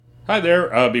Hi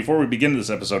there. Before we begin this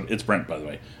episode, it's Brent, by the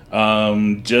way.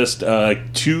 Just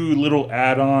two little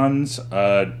add-ons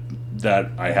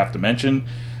that I have to mention.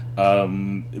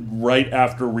 Right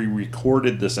after we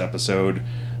recorded this episode,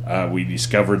 we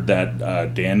discovered that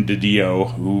Dan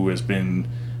DiDio, who has been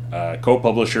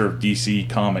co-publisher of DC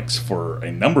Comics for a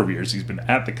number of years, he's been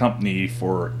at the company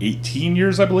for 18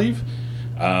 years, I believe,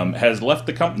 has left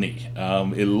the company.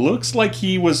 It looks like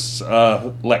he was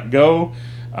let go.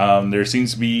 There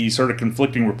seems to be sort of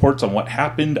conflicting reports on what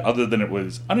happened, other than it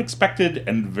was unexpected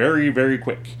and very, very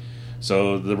quick.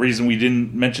 So the reason we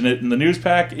didn't mention it in the news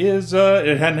pack is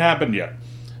it hadn't happened yet.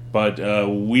 But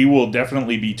we will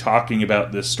definitely be talking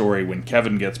about this story when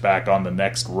Kevin gets back on the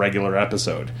next regular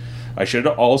episode. I should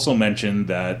also mention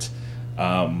that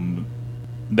Ryan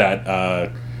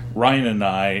and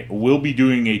I will be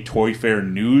doing a Toy Fair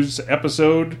news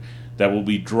episode that will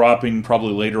be dropping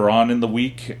probably later on in the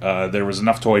week. There was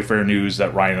enough Toy Fair news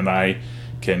that Ryan and I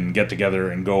can get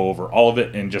together and go over all of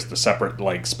it in just a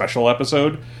separate special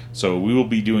episode. So we will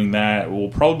be doing that. We'll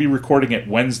probably be recording it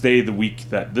Wednesday, the week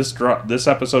that this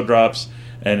episode drops,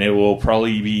 and it will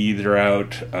probably be either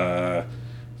out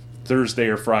Thursday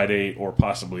or Friday, or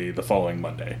possibly the following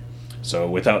Monday. So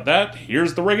without that,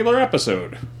 here's the regular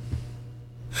episode.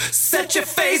 Set your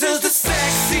phasers to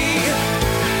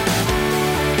sexy.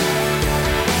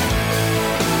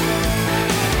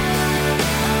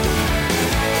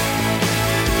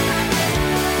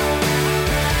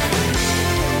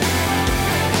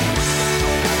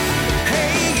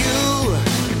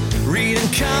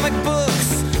 Comic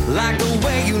books, like the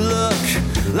way you look,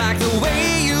 like the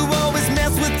way you always mess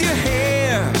with your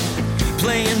hair.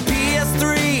 Playing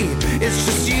PS3, it's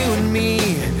just you and me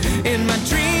in my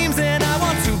dreams, and I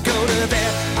want to go to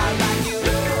there. I like you,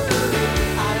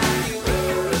 I like you,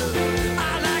 I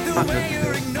like the way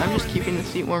you're ignoring. I'm just keeping the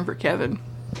seat warm for Kevin.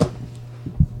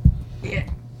 Yeah.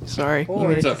 Sorry.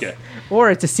 It's okay. Or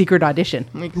it's a secret audition.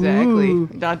 Exactly. Ooh.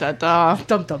 Da da da.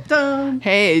 Dum dum dum.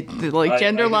 Hey,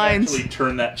 gender I lines. actually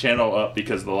turn that channel up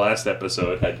because the last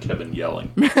episode had Kevin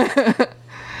yelling.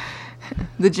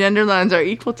 The gender lines are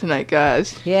equal tonight,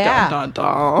 guys. Yeah. Da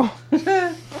da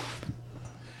da.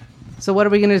 So what are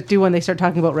we going to do when they start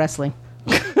talking about wrestling?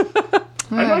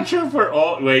 I'm not sure if we're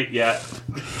all... Wait, yeah.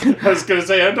 I was going to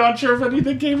say, I'm not sure if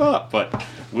anything came up, but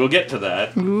we'll get to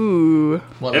that. Ooh.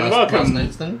 What, And last welcome,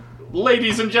 night's thing?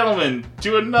 ladies and gentlemen,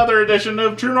 to another edition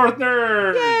of True North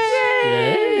Nerds!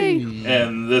 Yay!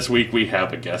 And this week we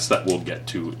have a guest that we'll get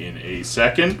to in a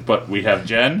second, but we have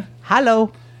Jen,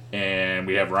 Hello. and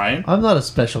we have Ryan. I'm not a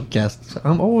special guest.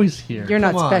 I'm always here. You're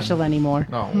not Come on. special anymore.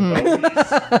 No.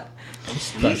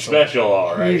 He's special,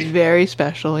 all He's right. very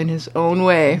special in his own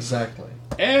way. Exactly.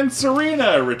 And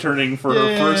Serena, returning for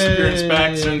her first Yay. appearance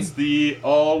back since the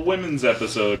all-women's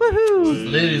episode.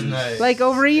 Woohoo. Ladies' night. Like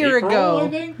over a year April, ago. I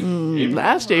think?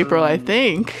 Last April, I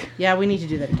think. Yeah, we need to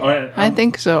do that again. Oh, I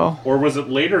think so. Or was it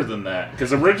later than that?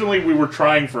 Because originally we were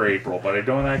trying for April, but I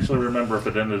don't actually remember if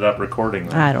it ended up recording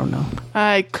then. I don't know.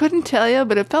 I couldn't tell you,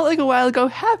 but it felt like a while ago.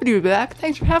 Happy to be back.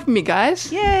 Thanks for having me,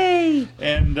 guys. Yay.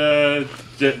 And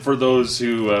for those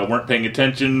who weren't paying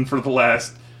attention for the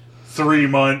last 3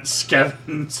 months,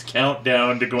 Kevin's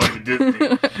countdown to going to Disney.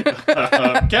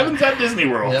 Kevin's at Disney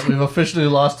World. Yeah, we've officially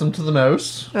lost him to the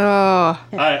mouse. Oh,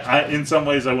 I in some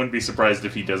ways, I wouldn't be surprised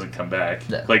if he doesn't come back.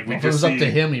 Yeah. Like we If it just was up see, to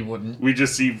him, he wouldn't. we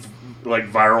just see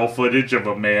viral footage of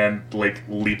a man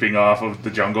leaping off of the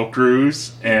Jungle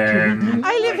Cruise, and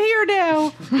I live here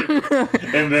now.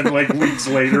 and then weeks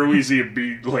later we see a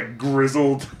big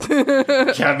grizzled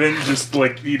Kevin just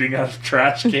eating out of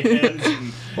trash cans.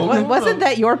 And, Wasn't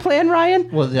that your plan,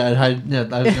 Ryan? Well, yeah, I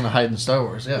was going to hide in Star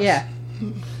Wars, yes. Yeah.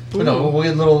 But no, we'll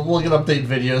get update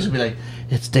videos and be like,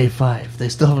 it's day 5. They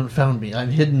still haven't found me. I'm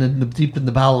hidden deep in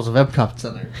the bowels of Epcot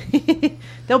Center.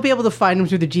 They'll be able to find him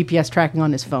through the GPS tracking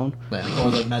on his phone.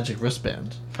 Or the magic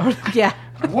wristband. Yeah.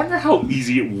 I wonder how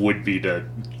easy it would be to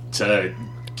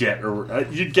get.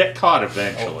 You'd get caught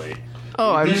eventually.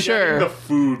 oh, I'm Getting sure. the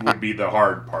food would be the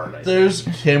hard part. I think. There's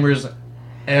cameras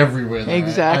everywhere. There,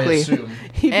 Exactly. I assume.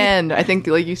 And I think,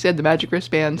 like you said, the magic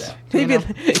wristbands.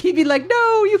 He'd be like,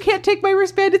 no, you can't take my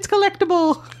wristband. It's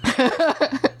collectible.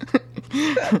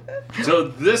 So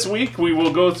this week we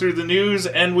will go through the news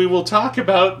and we will talk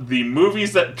about the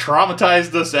movies that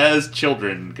traumatized us as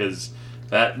children, because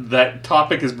that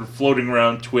topic has been floating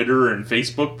around Twitter and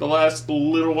Facebook the last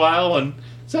little while, and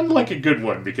it sounded like a good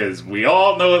one because we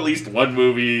all know at least one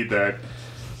movie that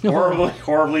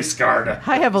horribly scarred us.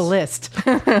 I have a list.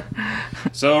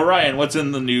 So Ryan, what's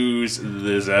in the news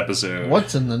this episode?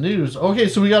 What's in the news? Okay,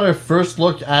 so we got our first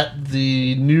look at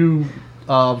the new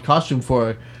costume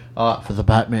for the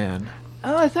Batman.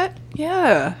 Oh, is that?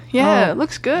 Yeah. Yeah, Oh, it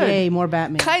looks good. Yay, more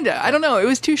Batman. Kinda. I don't know. It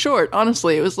was too short,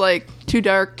 honestly. It was like too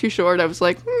dark, too short. I was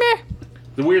like, meh.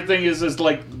 The weird thing is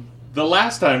like the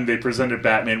last time they presented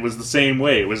Batman was the same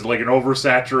way. It was like an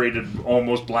oversaturated,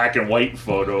 almost black and white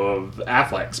photo of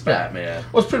Affleck's Batman.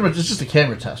 Well, it's pretty much it's just a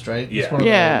camera test, right? Yeah. It's one of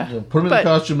Yeah. the, put him in But- the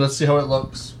costume. Let's see how it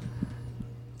looks.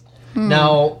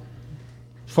 Now,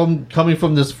 coming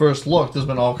from this first look, there's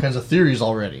been all kinds of theories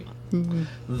already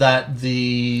that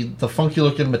the funky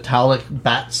looking metallic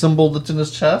bat symbol that's in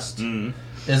his chest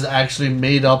is actually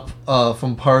made up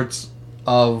from parts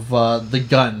of the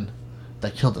gun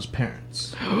that killed his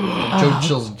parents. Joe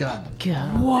Chill's gun.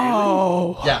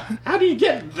 Whoa. Yeah. How do you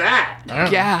get that?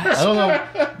 Gas. I don't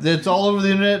know. It's all over the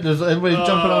internet. There's everybody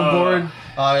jumping on board.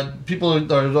 People are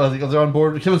they're on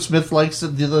board. Kevin Smith likes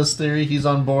this theory. He's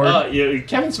on board. Yeah,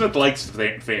 Kevin Smith likes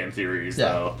fan theories, Yeah.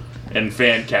 though, and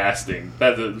fan casting.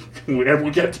 We'll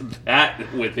get to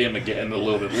that with him again a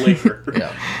little bit later.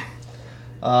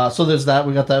 Yeah. So there's that.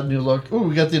 We got that new look. Ooh,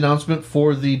 we got the announcement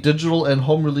for the digital and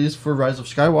home release for Rise of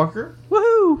Skywalker.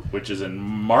 Woohoo! Which is in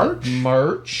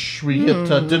March. We get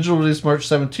digital release March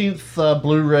 17th,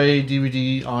 Blu-ray,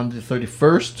 DVD on the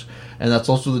 31st, and that's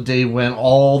also the day when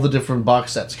all the different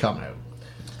box sets come out.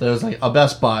 There's like a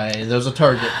Best Buy, there's a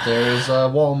Target, there's a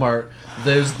Walmart,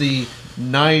 there's the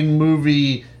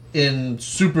 9-movie in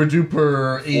super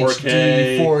duper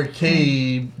 4K. HD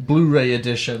 4K Blu-ray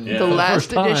edition. Yeah. The For the last first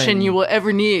time. edition you will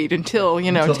ever need until,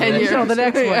 Until the 10 next- years. Until the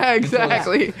next one. Yeah,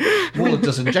 exactly. We'll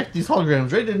just inject these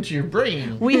holograms right into your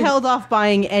brain. We held off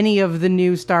buying any of the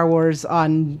new Star Wars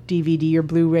on DVD or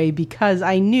Blu-ray because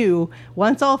I knew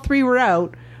once all 3 were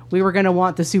out, we were going to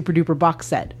want the super duper box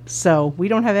set. So we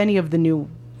don't have any of the new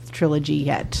trilogy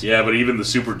yet. Yeah, but even the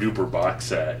Super Duper box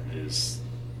set is...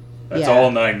 That's Yeah.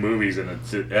 all 9 movies, and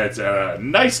it's a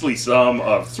nicely sum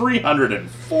of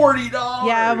 $340.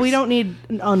 Yeah, we don't need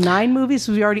 9 movies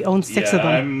because we already own 6 of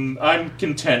them. I'm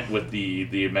content with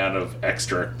the amount of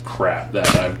extra crap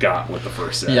that I've got with the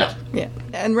first set. Yeah. Yeah.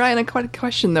 And Ryan, I got a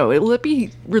question though. Will it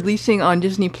be releasing on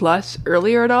Disney Plus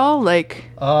earlier at all? Like,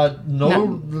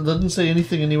 No, it doesn't say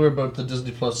anything anywhere about the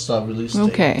Disney Plus release date.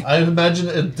 Okay. I imagine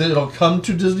it'll come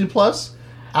to Disney Plus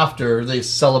after they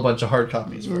sell a bunch of hard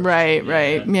copies. First. right.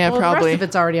 Yeah, well, probably. the rest of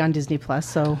it's already on Disney Plus,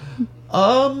 so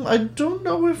I don't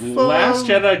know if Last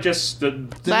Jedi just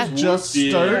did it just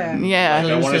start. Yeah.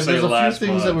 I wanna There's say a few last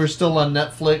things that month. were still on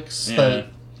Netflix Yeah. that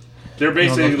They're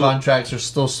those basically. contracts are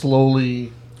still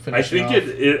slowly I finishing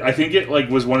think off. I think it like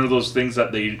was one of those things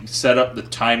that they set up the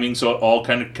timing so it all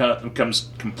kind of comes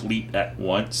complete at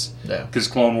once. Yeah. Because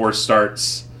Clone Wars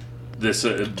starts this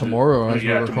Tomorrow, as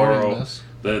we're recording tomorrow. this.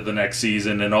 The next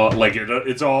season and all like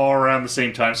it's all around the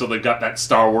same time, so they've got that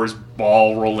Star Wars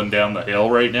ball rolling down the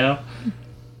hill right now.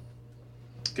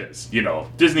 Because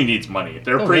Disney needs money;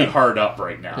 they're pretty yeah. hard up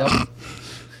right now. Yep.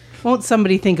 won't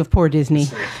somebody think of poor Disney?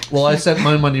 Well, I sent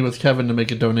my money with Kevin to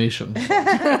make a donation.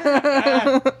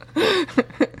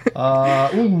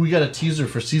 We got a teaser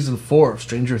for season 4 of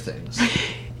Stranger Things.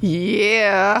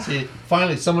 Yeah. See,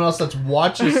 finally, someone else that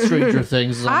watches Stranger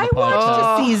Things is on I the podcast.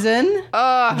 watched a season. Did you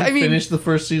I mean, finish the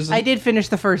first season? I did finish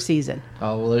the first season,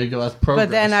 Oh, well, there you go. That's progress.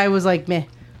 but then I was like, meh,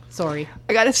 sorry.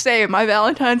 I gotta say, my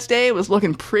Valentine's Day was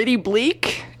looking pretty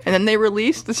bleak. And then they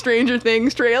released the Stranger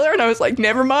Things trailer, and I was like,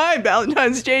 never mind,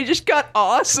 Valentine's Day just got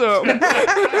awesome.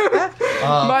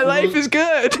 My life is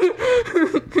good.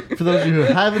 For those of you who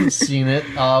haven't seen it,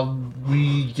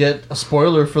 we get a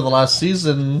spoiler for the last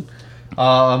season.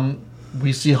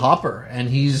 We see Hopper, and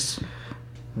he's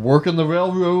working the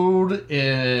railroad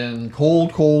in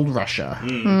cold Russia.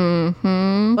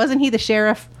 Wasn't he the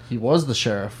sheriff? He was the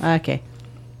sheriff. Okay.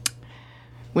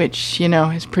 Which,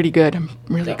 is pretty good. I'm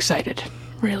really excited.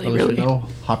 Really, At least we really. know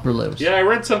Hopper lives. Yeah, I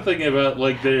read something about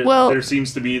like there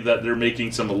seems to be that they're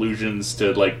making some allusions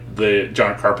to like the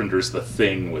John Carpenter's The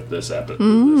Thing with this episode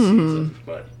this season,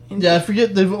 but. Yeah, I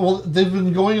forget. They've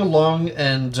been going along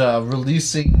and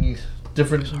releasing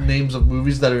different names of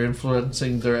movies that are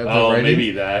influencing their writing.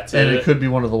 Maybe that. And it could be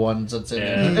one of the ones that's in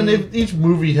Yeah. it. And each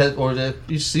movie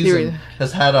each season Period.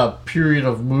 has had a period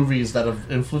of movies that have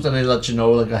influenced, and they let you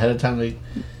know like ahead of time which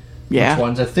Yeah.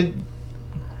 ones. I think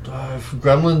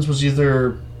Gremlins was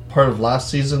either part of last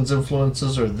season's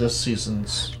influences or this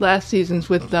season's. Last season's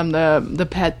with them, the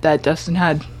pet that Dustin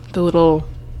had, the little.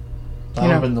 That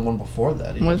would have been the one before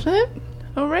that. Even. Was it?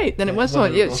 Oh, right. Then it was One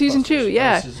one. of Yeah, the season Ghostbusters. 2. That was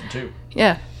Yeah. season 2.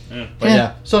 Yeah. But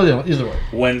yeah. So either way,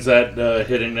 When's that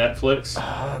hitting Netflix?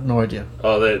 I have no idea.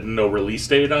 Oh, that no release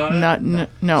date on it.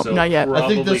 No, So not yet. I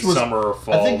think this was summer or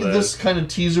fall. I think then. this kind of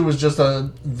teaser was just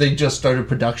they just started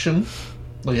production,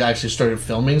 like actually started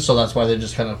filming, so that's why they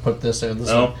just kind of put this in.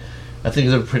 Oh. I think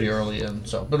they're pretty early in.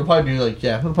 So, but it'll probably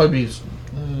be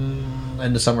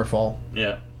end of summer, fall.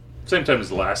 Yeah. Same time as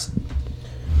the last.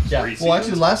 Yeah. Three Well, actually,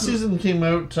 seasons? last season came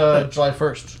out July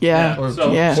 1st. Yeah. Or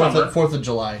So, Yeah. summer. 4th of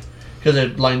July. Because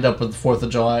it lined up with the 4th of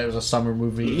July. It was a summer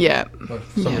movie. Yeah. Or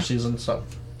summer Yeah. season. So,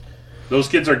 Those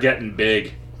kids are getting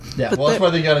big. yeah. But Well, that's the- why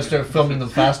they got to start filming them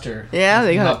faster. Yeah,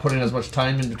 they not got putting as much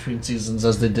time in between seasons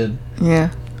as they did. Yeah.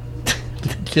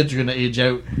 Kids are going to age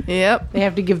out. Yep. They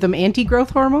have to give them anti-growth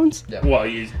hormones. Yeah. Well,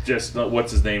 you just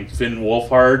what's his name, Finn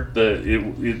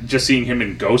Wolfhard. Just seeing him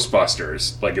in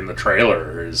Ghostbusters, like in the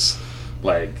trailer, is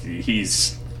like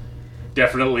he's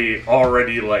definitely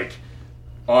already like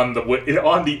on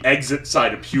the exit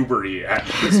side of puberty at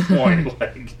this point.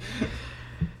 Like,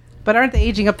 But aren't they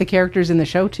aging up the characters in the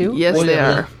show too? Yes, Well, they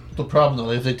yeah, are. The problem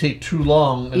though, if they take too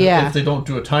long, and Yeah. if they don't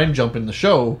do a time jump in the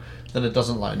show, then it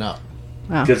doesn't line up.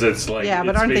 Oh. because it's like Yeah,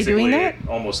 but it's aren't they doing basically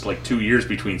almost like 2 years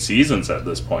between seasons at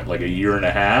this point, like a year and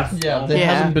a half. Yeah, they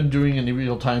Yeah. haven't been doing any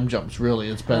real time jumps. Really,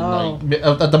 it's been Oh. like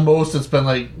at the most, it's been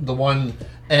like the one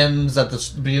ends at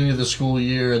the beginning of the school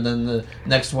year, and then the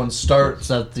next one starts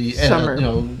at the end. Summer. You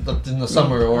know, in the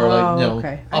summer, or like you know.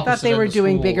 okay. I thought opposite they end were of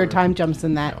doing school, bigger or- time jumps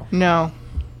than that. No.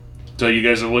 So you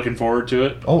guys are looking forward to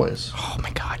it? Always. Oh my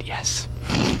god, yes.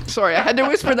 Sorry, I had to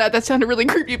whisper that. That sounded really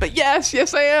creepy, but yes,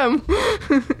 I am.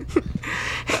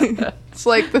 It's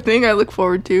like the thing I look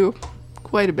forward to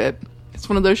quite a bit. It's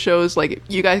one of those shows, like,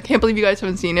 you guys, can't believe you guys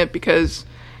haven't seen it because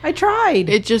I tried.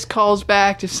 it just calls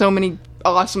back to so many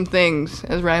awesome things,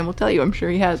 as Ryan will tell you. I'm sure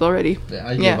he has already. Yeah,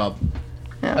 I give Yeah. up.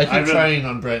 Yeah. I keep I've been- trying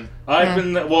on Brent. I've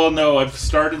been no, I've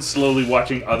started slowly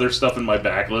watching other stuff in my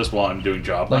backlist while I'm doing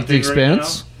job Like The hunting right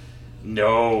Expanse. now.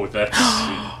 No, that's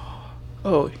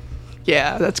Oh,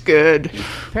 yeah, that's good.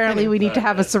 Apparently, we need to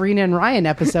have a Serena and Ryan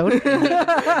episode.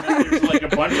 there's like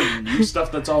a bunch of new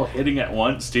stuff that's all hitting at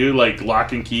once too, like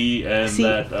Lock and Key and See,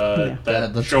 that yeah.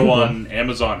 that that's show cool. on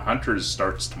Amazon Hunters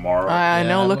starts tomorrow. I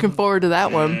know, Yeah. looking forward to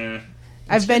that one. Eh,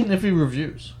 I've been Iffy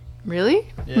reviews. Really?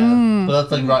 Yeah, but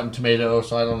that's like Rotten Tomato,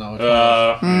 so I don't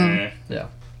know. Yeah.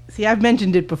 See, I've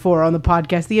mentioned it before on the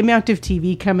podcast. The amount of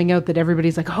TV coming out that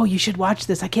everybody's like, "Oh, you should watch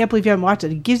this." I can't believe you haven't watched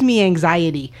it. It gives me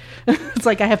anxiety. It's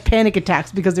like I have panic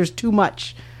attacks because there's too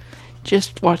much.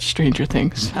 Just watch Stranger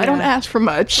Things. I don't ask for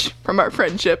much from our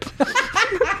friendship.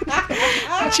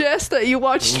 Just that you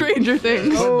watch Stranger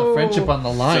Things. Putting the friendship on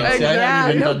the line. See, I Yeah,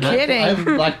 haven't even no done that. kidding. I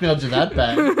haven't blackmailed you that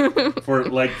bad.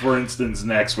 for instance,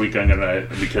 next week I'm gonna,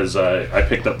 because I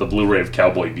picked up the Blu-ray of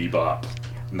Cowboy Bebop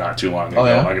not too long ago. Oh,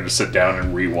 yeah? I'm gonna sit down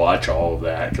and rewatch all of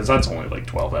that because that's only like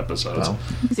 12 episodes. Wow.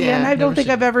 See, Yeah, and I don't never think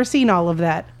seen- I've ever seen all of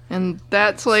that. And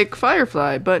that's like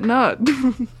Firefly, but not.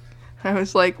 I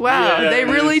was like, wow, Yeah,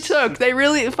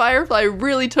 Firefly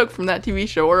really took from that TV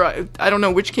show, or I don't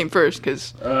know which came first,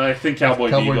 because, I think Cowboy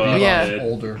Cowboy Bebop. Bebop Yeah. is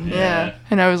older. yeah.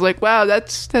 And I was like, wow,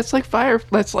 that's like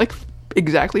that's like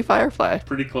exactly Firefly.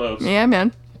 Pretty close. Yeah,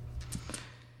 man.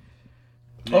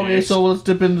 Okay, so let's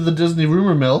dip into the Disney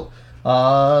rumor mill.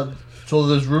 So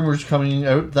there's rumors coming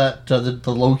out that the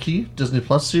Loki Disney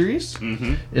Plus series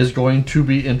is going to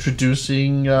be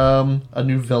introducing a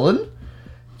new villain,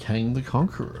 Kang the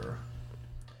Conqueror.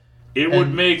 It would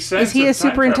And- make sense. Is he a if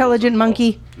time super intelligent travel's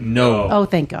monkey? No. Oh,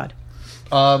 thank God.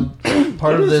 Part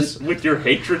What of is this, it with your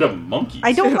hatred of monkeys?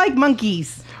 I don't like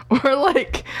monkeys. Or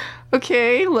like,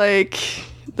 okay, like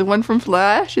the one from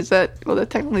Flash. Is that? Well, that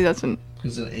technically doesn't.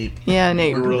 he's an ape. Yeah, an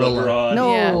ape. Gorilla Gorilla. Grodd.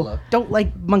 No, Yeah. don't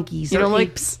like monkeys You or don't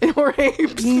apes. like or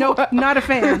apes. Nope, not a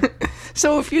fan.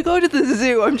 So if you go to the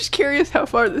zoo, I'm just curious how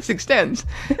far this extends.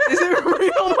 Is it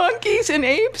real monkeys and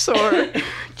apes, or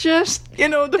just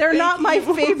the They're fake not my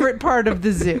evil- favorite part of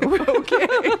the zoo.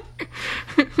 Okay.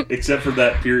 Except for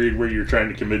that period where you're trying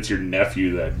to convince your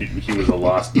nephew that he was a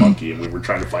lost monkey and we were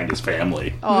trying to find his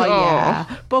family. Oh yeah.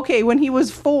 But okay, when he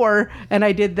was 4 and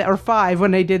I did that, or 5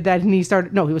 when I did that, and he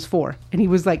started. No, he was 4, and he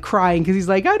was like crying because he's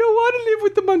like, I don't want to live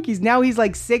with the monkeys. Now he's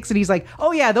like 6, and he's like,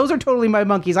 oh yeah, those are totally my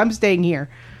monkeys. I'm staying here.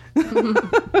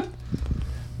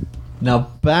 Now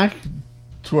back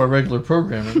to our regular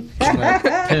programming on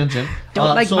that tangent.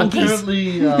 Don't like so monkeys.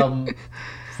 apparently,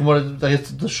 from what I guess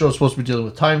the show's supposed to be dealing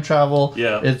with time travel.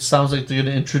 Yeah. It sounds like they're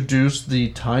going to introduce the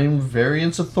Time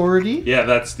Variance Authority. Yeah,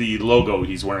 that's the logo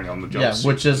he's wearing on the jumpsuit. Yeah,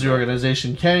 which is the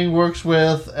organization Kang works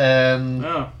with, and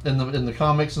Oh. in the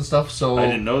comics and stuff. So I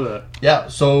didn't know that. yeah,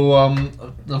 so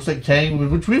looks like Kang,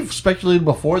 which we've speculated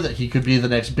before that he could be the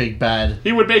next big bad.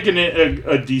 He would make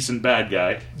a decent bad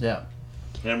guy. Yeah,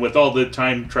 And with all the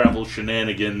time travel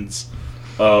shenanigans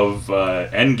of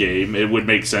Endgame, it would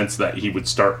make sense that he would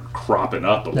start cropping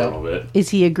up a little bit. Is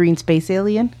he a green space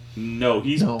alien? No,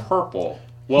 he's No. purple.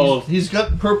 Well, he's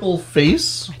got purple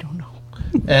face I don't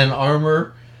know. and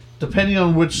armor, depending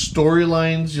on which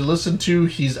storylines you listen to,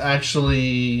 he's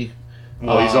actually...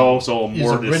 Well, he's also he's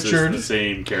a Mortis is Richard. the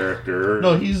same character.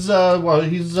 No, he's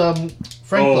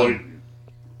Franklin.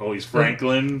 Oh, he's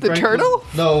Franklin. The turtle?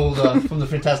 No, from the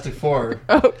Fantastic Four.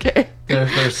 Okay.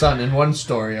 Their son in one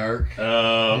story arc.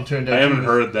 I turned out haven't to be-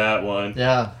 heard that one.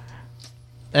 Yeah.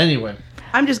 Anyway,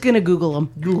 I'm just gonna Google him.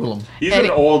 Google him. He's an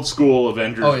old school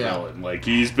Avengers Oh, yeah. villain. Like,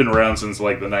 he's been around since,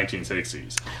 like, the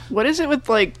 1960s. What is it with,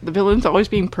 like, the villains always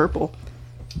being purple?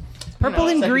 Purple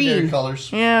and Secondary green. colors.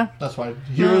 Yeah. That's why.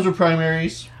 Heroes are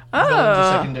primaries. Villains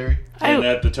are secondary. And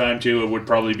at the time, too, it would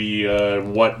probably be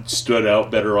what stood out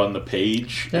better on the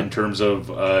page Yeah. in terms of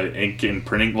ink and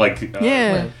printing. Like,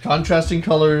 Yeah. Contrasting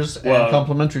colors Well, and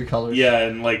complementary colors. Yeah,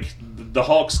 and, like, the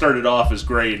Hulk started off as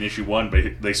gray in issue 1,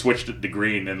 but they switched it to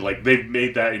green, and, like, they've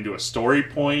made that into a story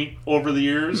point over the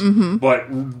years. Mm-hmm. But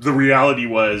the reality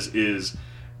is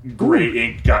gray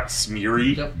ink got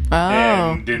smeary Yep.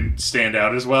 and didn't stand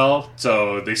out as well,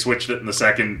 so they switched it in the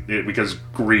second because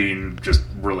green just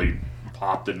really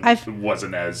popped and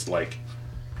wasn't as, like...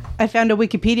 I found a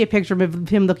Wikipedia picture of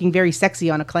him looking very sexy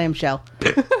on a clamshell.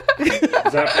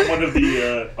 Is that from one of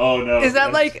the... oh, no. Is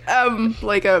that like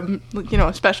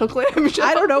a special clam show?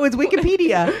 I don't know. It's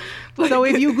Wikipedia. So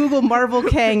if you Google Marvel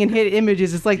Kang and hit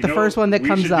images, it's like You the know, first one that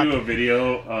comes up. We should do a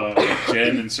video of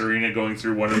Jen and Serena going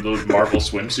through one of those Marvel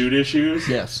swimsuit issues.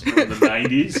 Yes. From the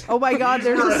 90s. Oh my God!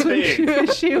 There's were a a thing. swimsuit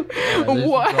issue.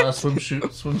 What?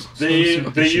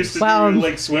 They used to Wow. do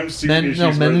like swimsuit Men- issues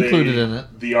no, men where included in it.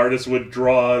 The artist would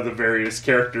draw the various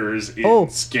characters in Oh.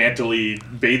 scantily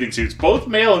bathing suits, both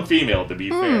male and female, to be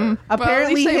fair. Apparently, well,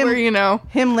 at least they were, him,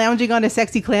 him lounging on a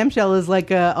sexy clamshell is like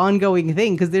a ongoing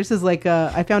thing because this is like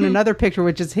a. I found another picture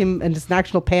which is him and it's an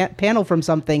actual panel from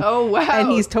something. Oh, wow.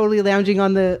 And he's totally lounging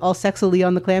on the all sexily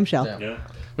on the clamshell. Yeah. Yeah,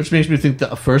 Which makes me think that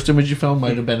the first image you found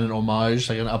might have been an homage,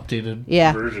 like an updated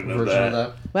Yeah. version of version that. of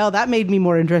that. Well, that made me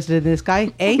more interested in this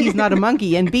guy. A, he's not a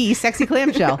monkey, and B, sexy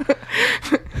clamshell.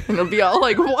 And it'll be all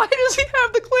like, why does he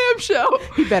have the clamshell?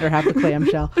 He better have the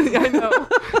clamshell. I know.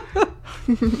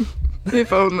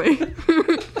 If only.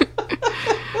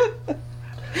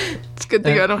 It's a good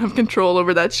thing I don't have control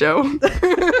over that show.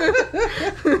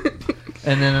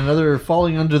 And then another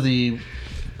falling under the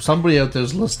somebody out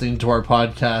there's listening to our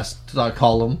podcast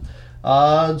column.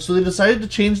 So they decided to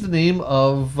change the name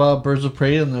of Birds of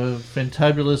Prey and the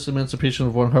Fantabulous Emancipation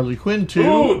of One Harley Quinn to.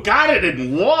 Ooh, got it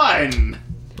in one!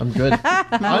 I'm good.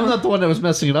 I'm not the one that was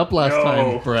messing it up last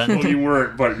time, Brent. Well, you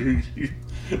weren't, but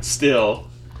still.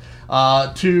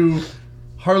 To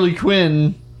Harley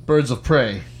Quinn, Birds of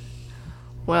Prey.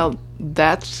 Well,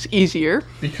 that's easier.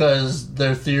 Because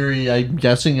their theory, I'm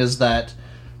guessing, is that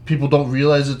people don't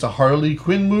realize it's a Harley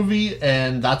Quinn movie,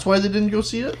 and that's why they didn't go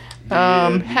see it?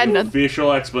 Had The nothing.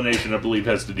 official explanation, I believe,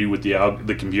 has to do with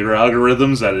the computer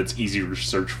algorithms that it's easier to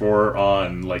search for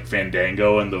on like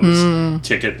Fandango and those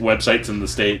ticket websites in the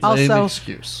States. Lame Also,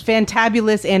 excuse.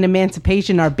 fantabulous and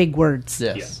emancipation are big words.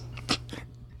 Yes.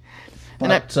 And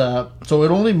But, so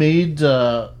it only made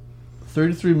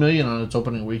 $33 million on its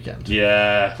opening weekend.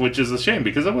 Yeah, which is a shame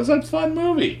because it was a fun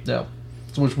movie. Yeah.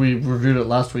 Which we reviewed it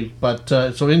last week. But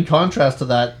so in contrast to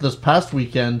that, this past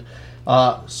weekend,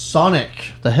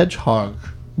 Sonic the Hedgehog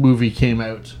movie came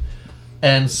out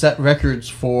and set records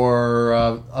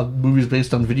for movies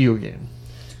based on video game.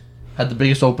 Had the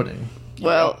biggest opening.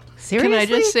 Well, Seriously? can I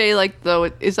just say, like, though,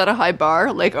 is that a high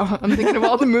bar? Like, I'm thinking of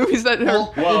all the movies that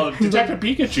are. Well, Detective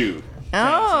Pikachu.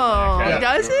 Oh, Yeah.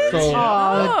 does it? So-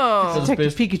 Oh. So it's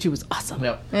Detective based- Pikachu was awesome.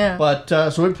 Yep. Yeah. But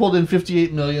so it pulled in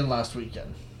 $58 million last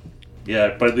weekend.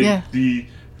 Yeah, but the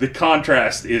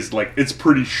contrast is like it's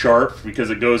pretty sharp because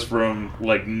it goes from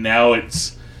like now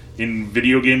it's in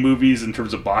video game movies in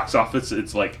terms of box office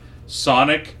it's like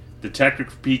Sonic,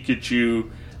 Detective Pikachu,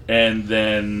 and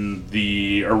then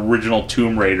the original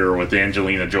Tomb Raider with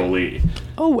Angelina Jolie.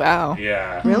 Oh, wow.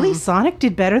 Yeah, Really? Sonic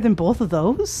did better than both of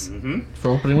those?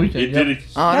 For opening weekend. it Yep. did.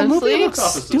 That movie Honestly, looks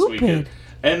Office this weekend. stupid.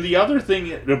 And the other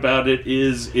thing about it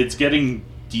is it's getting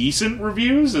decent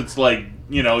reviews. It's like,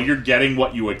 you know, you're getting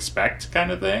what you expect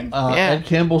kind of thing. Yeah. Ed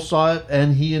Campbell saw it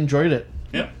and he enjoyed it.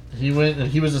 Yep. He went and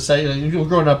he was a Sega.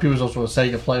 Growing up, he was also a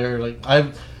Sega player. Like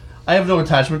I have no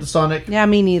attachment to Sonic. Yeah,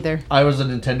 me neither. I was a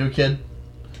Nintendo kid.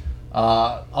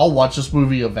 I'll watch this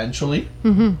movie eventually,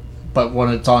 but when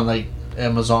it's on like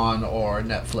Amazon or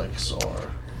Netflix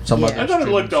or some Yeah. other. I thought it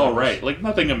streaming looked all service. right. Like,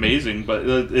 nothing amazing, but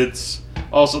it's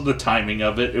also the timing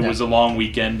of it. It Yeah. was a long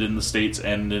weekend in the States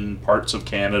and in parts of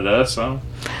Canada, so...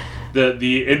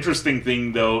 The interesting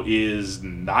thing, though, is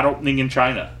not opening in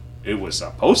China. It was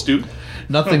supposed to.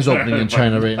 Nothing's opening in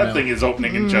China right now. Nothing is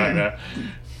opening in China.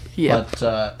 Yeah. But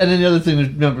and then the other thing to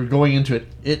remember, going into it,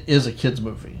 it is a kids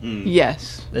movie.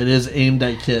 Yes. It is aimed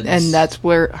at kids, And that's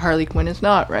where Harley Quinn is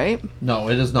not, right? no,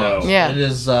 it is not. No. Yeah. It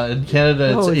is in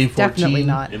Canada. It's No, A14. it's definitely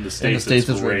not. In the States, States,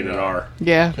 it's it's rated rated R.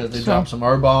 Yeah. Because they So- dropped some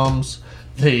R bombs.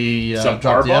 They Some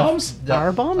dropped the F- R-bombs? yeah,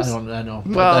 R-bombs? I know.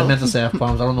 But Well- I meant to say F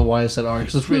bombs. I don't know why I said R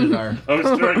because it's rated R. I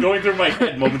was going through my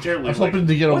head momentarily. I was hoping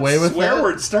to get away with swear that.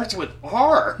 word starts with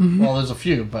R? Well, there's a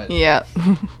few, but Yeah.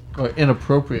 or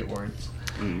inappropriate words.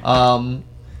 Mm.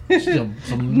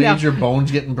 Some major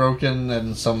bones getting broken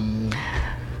and some.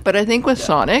 But I think with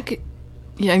Sonic,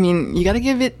 yeah, I mean, you got to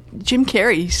give it Jim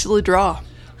Carrey. He's still a draw.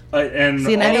 And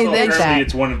See, and I also, didn't think apparently that.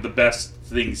 it's one of the best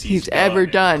things he's ever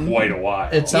done. in quite a while.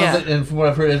 It sounds Yeah. like, and from what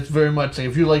I've heard, it's very much like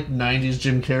if you like '90s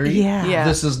Jim Carrey, Yeah. Yeah.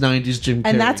 this is '90s Jim Carrey,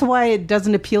 And that's why it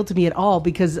doesn't appeal to me at all,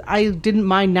 because I didn't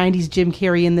mind 90s Jim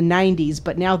Carrey in the 90s,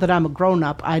 but now that I'm a grown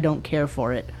up, I don't care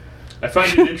for it. I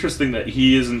find it interesting that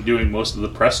he isn't doing most of the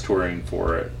press touring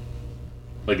for it.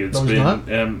 Like it's No, he's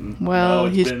been, not? Well, no,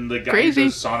 it's he's been the guy crazy. who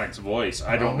does Sonic's voice.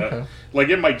 I don't know. okay. Like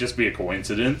it might just be a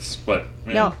coincidence, but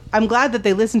No, I'm glad that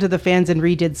they listened to the fans and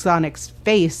redid Sonic's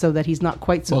face so that he's not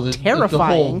quite so well, the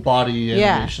terrifying. whole body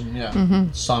Yeah. animation, yeah,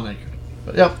 Sonic.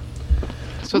 But, yep.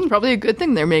 So it's probably a good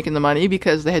thing they're making the money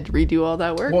because they had to redo all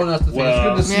that work. Well, that's the thing.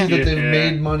 Well, it's good to see yeah. that they've Yeah.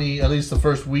 made money at least the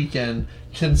first weekend,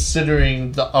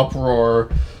 considering the uproar,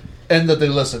 and that they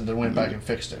listened and went back and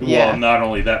fixed it. Yeah. well, not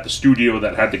only that, the studio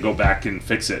that had to go back and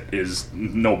fix it is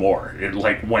no more. It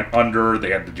like went under. They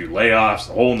had to do layoffs,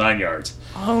 the whole 9 yards.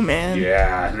 Oh man.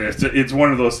 Yeah, it's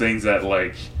one of those things that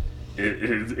like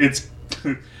it's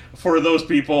for those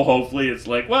people. Hopefully, it's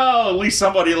like, well, at least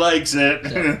somebody likes it.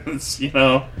 It's,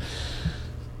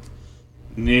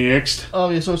 next. Oh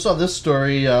yeah, so I saw this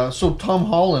story. So Tom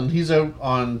Holland, he's out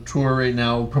on tour right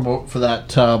now, promote for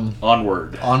that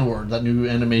Onward. Onward, that new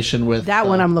animation with That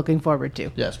one I'm looking forward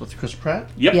to. yes, with Chris Pratt.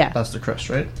 Yep. Yeah. That's the Chris,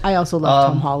 right? I also love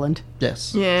Um, Tom Holland.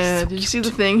 Yes. Yeah. Did you see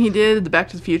the thing he did, the Back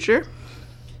to the Future?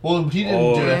 Well, he didn't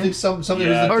Oh, do it. I yeah. think somebody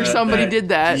Yeah, was Or somebody did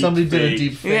that. somebody did a Deep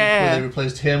deep fake Yeah. where they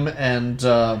replaced him and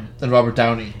Robert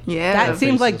Downey. Yeah. That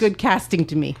seems like faces. good casting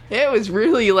to me. it was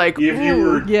really like. If you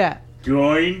ooh. were Yeah.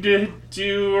 going to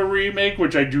do a remake,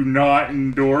 which I do not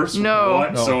endorse No.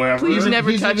 whatsoever. Please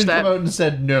never he's touch even that. come out and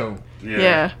said no.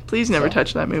 Yeah. Please never So.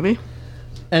 touch that movie.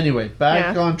 Anyway,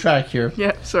 back Yeah. on track here.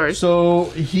 Yeah. Sorry. So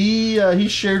he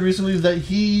shared recently that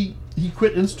he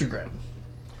quit Instagram,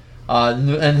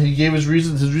 and he gave his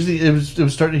reasons. His reason it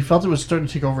was starting. He felt it was starting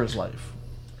to take over his life.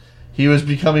 He was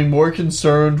becoming more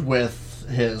concerned with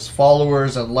his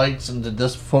followers and likes, and did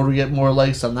this photo get more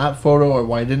likes than that photo, or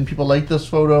why didn't people like this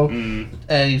photo?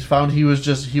 And he found he was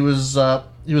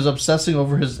obsessing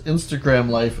over his Instagram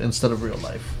life instead of real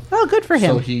life. Oh, good for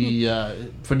him. So he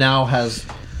for now has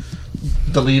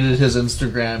deleted his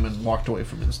Instagram and walked away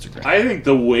from Instagram. I think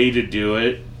the way to do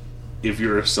it, if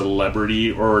you're a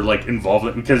celebrity or like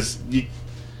involvement, because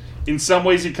in some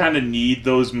ways you kind of need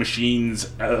those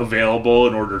machines available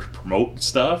in order to promote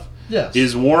stuff. Yes.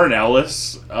 Is Warren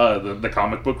Ellis, the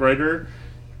comic book writer,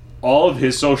 all of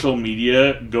his social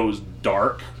media goes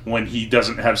dark when he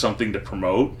doesn't have something to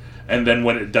promote, and then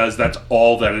when it does, that's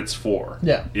all that it's for.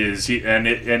 Yeah. Is he and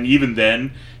even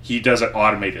then he does it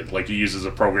automated. Like he uses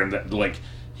a program that like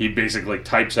he basically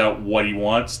types out what he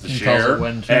wants to He tells share, it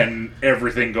when to. and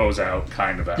everything goes out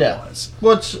kind of at Yeah. once.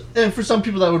 Which, and for some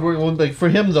people that would work. Like for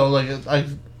him though, like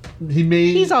he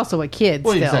made. He's also a kid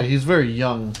Well, still. exactly. He's very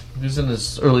young. He's in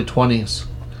his early 20s.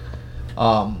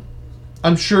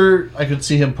 I'm sure I could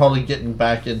see him probably getting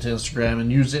back into Instagram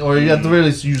and using, or at the very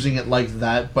least using it like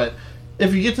that. But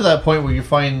if you get to that point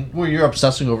where you're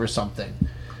obsessing over something,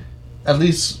 at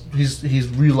least he's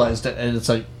realized it, and it's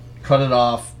like cut it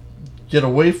off, get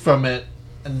away from it,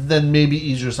 and then maybe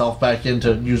ease yourself back in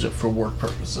to use it for work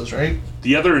purposes, right?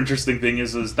 The other interesting thing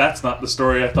is that's not the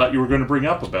story I thought you were going to bring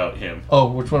up about him.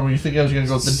 Oh, which one were you thinking? I was going to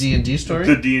go with the D&D story.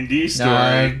 The D&D story. No,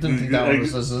 I didn't think that one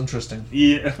was as interesting.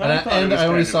 Yeah, And I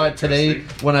only saw it today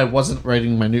when I wasn't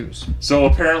writing my news. So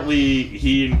apparently,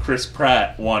 he and Chris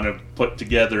Pratt want to put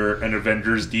together an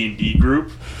Avengers D&D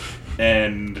group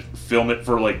and film it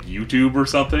for like YouTube or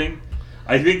something.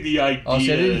 I think the idea. Oh,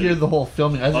 see, I didn't hear the whole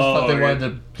filming. I just thought they okay. wanted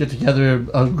to get together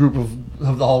a group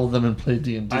of all of them and play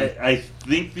D&D. I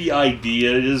think the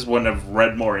idea is, when I've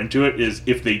read more into it, is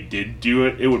if they did do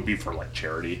it, it would be for like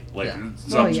charity, like Yeah.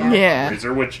 some Oh, sort of yeah.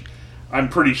 fundraiser, which I'm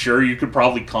pretty sure you could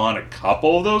probably con a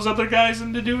couple of those other guys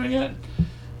into doing it,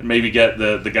 and maybe get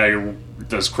the guy who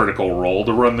does Critical Role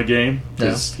to run the game,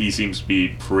 because he seems to be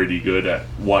pretty good at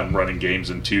one, running games,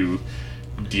 and two,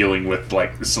 dealing with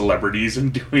like the celebrities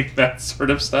and doing that sort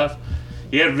of stuff.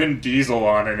 He had Vin Diesel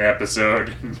on an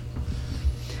episode.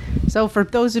 So for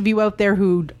those of you out there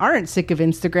who aren't sick of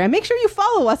Instagram, make sure you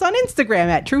follow us on Instagram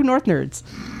at True North Nerds.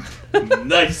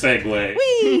 Nice segue.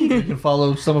 You can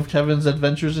follow some of Kevin's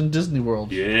adventures in Disney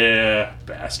World. Yeah,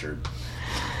 bastard.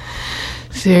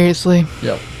 Seriously.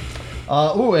 Yep.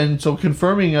 And so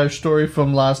confirming our story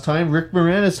from last time, Rick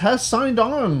Moranis has signed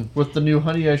on with the new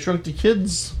Honey, I Shrunk the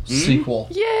Kids sequel.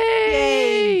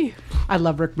 Yay! I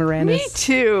love Rick Moranis. Me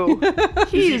too. Is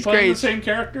he He's playing great. the same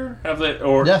character? Have they?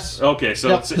 Or Yes. Okay, so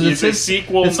Yep, it's 'cause a his-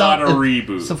 sequel, it's not a it-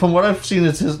 reboot. So from what I've seen,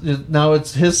 it's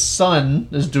his son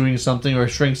is doing something or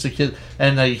shrinks the kid,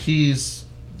 and he's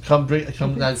come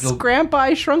Grandpa,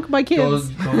 I shrunk my kids.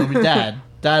 goes be Dad.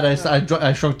 Dad,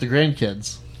 I shrunk the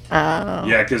grandkids.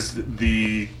 Yeah, because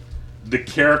the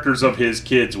characters of his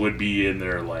kids would be in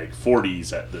their like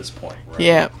 40s at this point, right?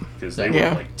 Yeah. Because they Yeah.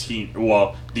 were like teen.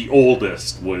 Well, the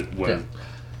oldest was Yeah.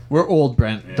 We're old,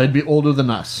 Brent. Yeah. They'd be older than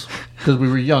us because we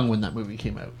were young when that movie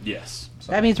came out. yes.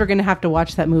 That means we're going to have to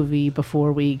watch that movie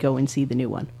before we go and see the new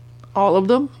one. All of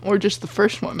them? Or just the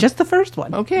first one? Just the first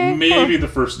one. Okay. Maybe the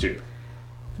first two.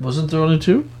 Wasn't there only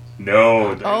two? No. Oh,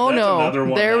 that's no. Another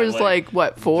one There that, was, like,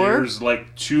 what, 4? There's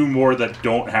like 2 more that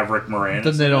don't have Rick Moranis.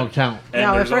 Then they in don't it. count. And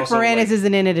Now, there's if Rick also, Moranis like,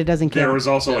 isn't in it, it doesn't there count. was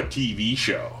also a TV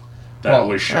show that Well,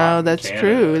 was shot. Oh, in that's Canada.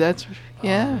 true. That's,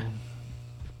 yeah.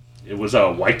 It was a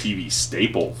YTV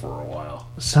staple for a while.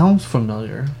 Sounds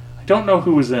familiar. I don't know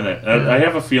who was in it. I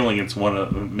have a feeling it's one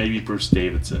of maybe Bruce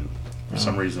Davidson for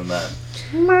some reason. That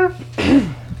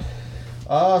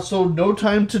So No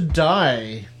Time to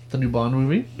Die, the new Bond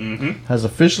movie, has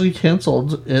officially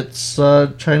canceled its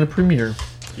China premiere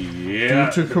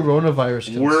yeah, due to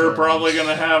coronavirus we're concerns. probably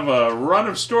gonna have a run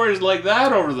of stories like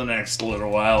that over the next little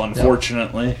while.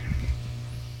 Unfortunately,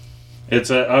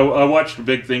 I watched a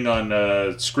big thing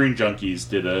on Screen Junkies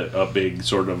did a big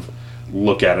sort of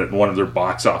look at it in one of their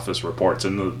box office reports,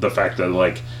 and the fact that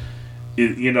like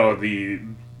the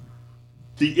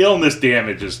illness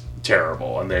damage is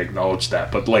terrible, and they acknowledge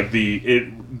that, but like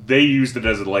they used it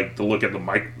as like to look at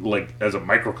the as a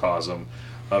microcosm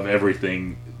of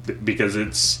everything,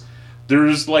 because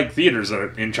there's like theaters that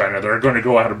are in China that are going to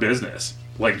go out of business,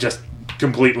 like just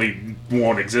completely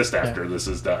won't exist after this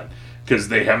is done, because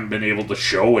they haven't been able to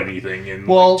show anything in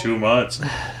like 2 months.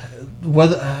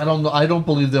 Whether I don't know, I don't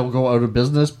believe they'll go out of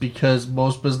business, because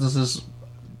most businesses,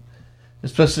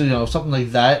 especially something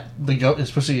like that,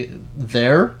 especially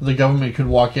there, the government could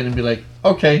walk in and be like,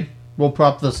 "Okay, we'll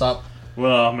prop this up."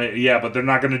 Well, yeah, but they're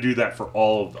not going to do that for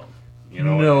all of them. You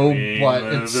know, No, what I mean? but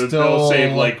it's they'll still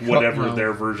save like whatever no.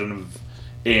 their version of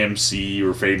AMC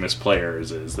or Famous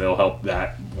Players is. They'll help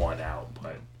that one out,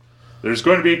 but there's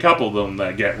going to be a couple of them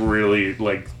that get really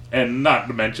like, and not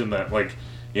to mention that like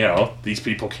these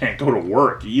people can't go to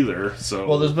work either. So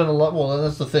Well, there's been a lot. Well,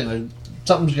 that's the thing. Like,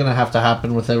 something's going to have to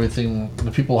happen with everything.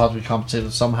 The people have to be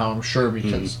compensated somehow, I'm sure,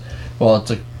 because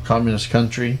it's a communist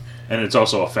country. and it's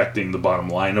also affecting the bottom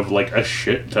line of like a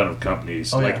shit ton of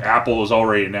companies. Oh, like yeah. Apple has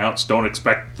already announced, don't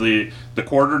expect the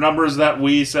quarter numbers that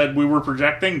we said we were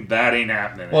projecting. That ain't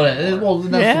happening. anymore.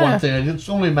 That's Yeah. one thing. It's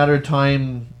only a matter of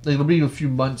time. It'll be a few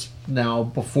months now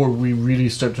before we really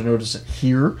start to notice it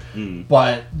here.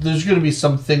 But there's going to be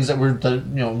some things that were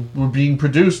being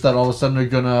produced that all of a sudden are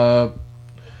going to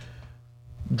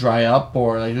dry up,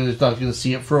 or like you're not going to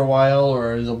see it for a while,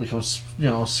 or they'll become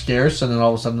scarce, and then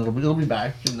all of a sudden it'll be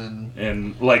back, and then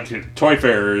And like Toy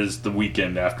Fair is the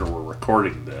weekend after we're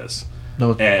recording this,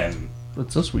 no, and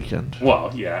it's this weekend.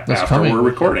 well, yeah, That's after coming. we're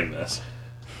recording this,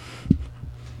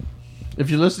 If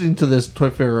you're listening to this, Toy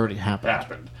Fair already happened.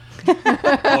 happened.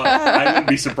 Well, I wouldn't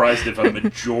be surprised if a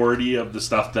majority of the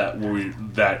stuff that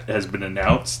has been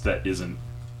announced that isn't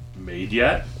made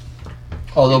yet.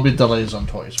 Oh, there'll be delays on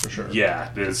toys for sure. Yeah,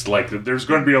 there's going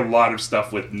to be a lot of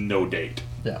stuff with no date.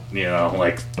 Yeah.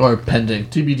 Like Or pending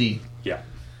TBD. yeah.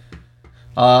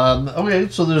 Okay,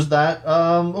 so there's that.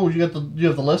 You have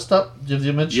the list up? Do you have the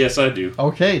image? Yes, I do.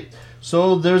 Okay,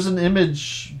 so there's an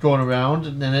image going around,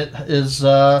 and it is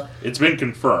It's been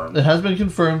confirmed. it has been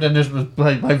confirmed, and there's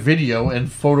by video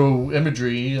and photo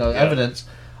imagery evidence.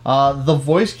 The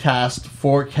voice cast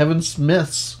for Kevin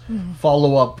Smith's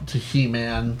follow-up to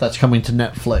He-Man that's coming to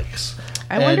Netflix.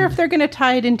 I wonder if they're going to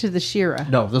tie it into the She-Ra.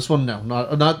 No, this one no,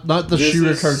 not the This She-Ra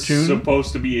is cartoon.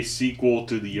 supposed to be a sequel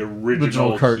to the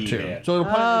original cartoon. He-Man. So it'll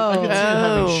probably, I can see it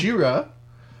Oh. having She-Ra,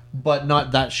 but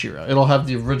not that She-Ra. It'll have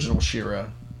the original She-Ra,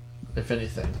 if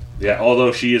anything. Yeah,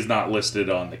 although she is not listed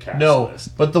on the cast No,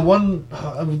 list. but the one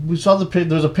we saw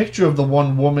there's a picture of the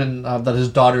one woman that his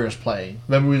daughter is playing.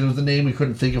 Remember, there was the name we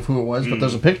couldn't think of who it was, but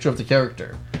there's a picture of the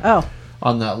character Oh.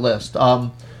 on that list.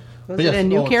 Was it a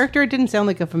new character? It didn't sound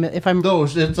like a familiar... No,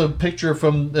 it's a picture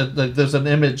from. There's an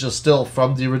image, a still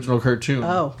from the original cartoon.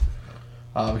 Oh.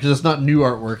 because it's not new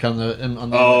artwork on the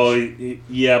image.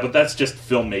 Yeah, but that's just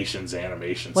Filmation's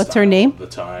animation. What's style her name? At the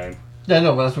time. Yeah,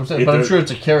 no, but that's what I'm saying. But I'm sure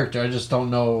it's a character. I just don't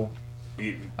know.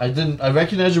 I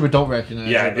recognize her, but don't recognize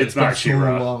her. Yeah, but it's not been so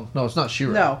She-Ra. long. No, it's not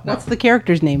She-Ra. No. What's the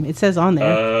character's name? It says on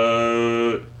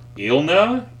there.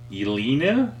 Elena?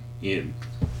 Ileana?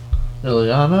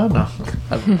 No.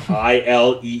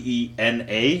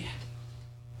 Ileena.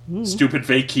 Stupid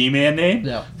fake Key-Man name.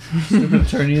 Yeah. Stupid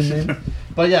Eternian name.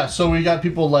 But yeah, so we got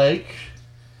people like...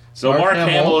 So Mark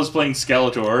Hamill is playing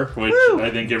Skeletor, which I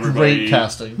think everybody Great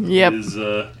casting. Yep. is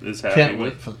happy Can't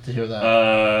with. wait to hear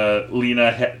that.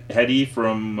 Lena Headey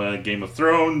from Game of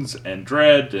Thrones and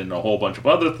Dread and a whole bunch of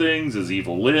other things is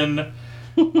Evil Lynn.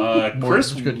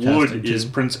 Chris good Wood casting, is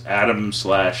too. Prince Adam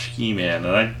 / He-Man,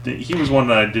 and he was one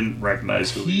that I didn't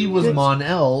recognize. Who He was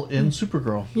Mon-El in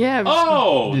Supergirl. Yeah.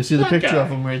 Oh, You see the that picture guy. of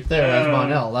him right there as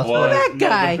Mon-El. That's well, what. that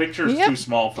guy. The picture's Yep. too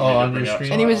small for Oh, me on to bring your up. screen?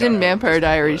 so And he was I in gotta Vampire just-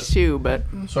 Diaries too, but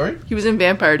Sorry? he was in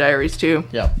Vampire Diaries too.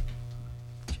 Yeah.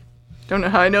 Don't know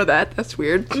how I know that. That's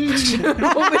weird. I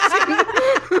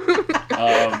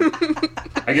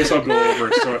guess I'll go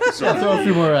over. So Throw a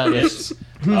few more at us.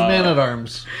 Who's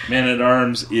Man-at-Arms?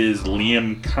 Man-at-Arms is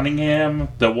Liam Cunningham.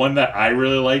 The one that I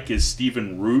really like is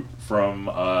Stephen Root from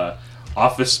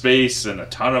Office Space and a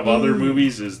ton of other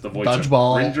movies. Is the voice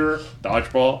Dodgeball. of Ringer.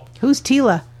 Dodgeball. Who's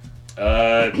Tila?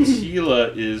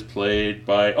 Tila is played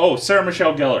by Sarah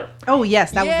Michelle Gellar. Oh,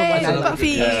 yes, that Yay, was the one I liked. Buffy.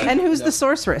 Yeah. And who's the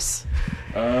sorceress?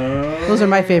 Those are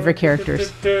my favorite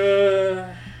characters.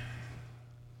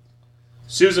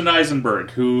 Susan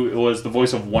Eisenberg, who was the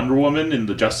voice of Wonder Woman in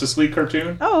the Justice League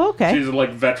cartoon. Oh, okay. She's a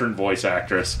veteran voice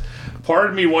actress. Part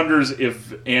of me wonders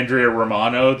if Andrea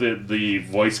Romano, the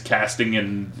voice casting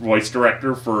and voice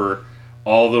director for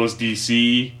all those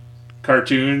DC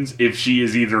cartoons, if she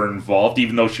is either involved,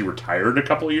 even though she retired a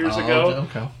couple years ago,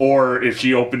 okay. or if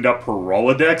she opened up her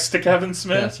Rolodex to Kevin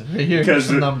Smith. Yes, here's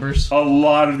some numbers. A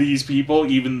lot of these people,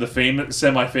 even the famous,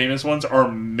 semi-famous ones, are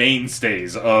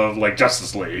mainstays of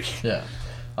Justice League. Yeah.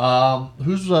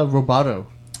 Who's Roboto?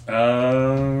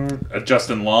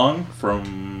 Justin Long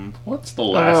from what's the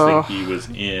last thing he was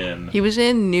in? He was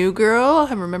in New Girl.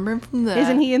 I remember him from that.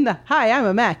 Isn't he in the Hi, I'm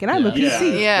a Mac and I'm a Yeah.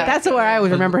 PC? Yeah. That's where I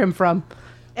always remember him from.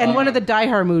 And one of the Die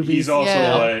Hard movies. He's also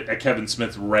Yeah. a Kevin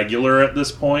Smith regular at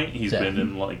this point. He's been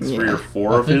in 3 or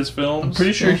 4 of his films. I'm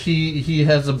pretty sure he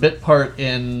has a bit part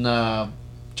in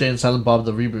Jay and Silent Bob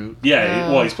the reboot. Yeah,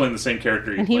 well, he's playing the same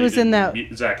character. And he played was in that-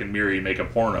 Zack and Miri Make a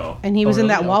Porno. And he was in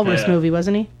really? that Walrus Okay. movie,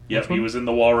 wasn't he? Yep, he was in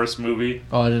the Walrus movie.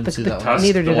 Oh, I didn't see that one. Tusk,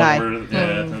 Neither the did one I. where-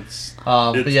 yeah, it's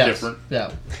But yes, different.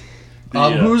 Yeah.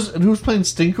 The, Who's playing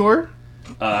Stinkor?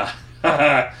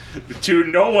 to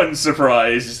no one's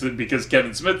surprise, because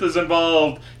Kevin Smith is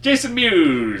involved, Jason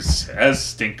Mewes as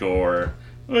Stinkor.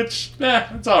 Which,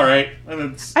 it's alright.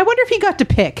 And it's I wonder if he got to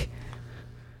pick.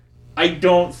 I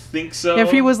don't think so.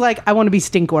 If he was like, I want to be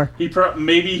Stinkor.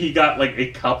 Maybe he got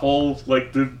a couple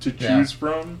to choose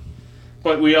from.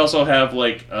 But we also have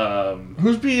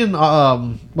Who's being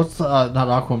what's the not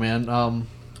Aquaman?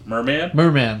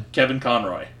 Merman. Kevin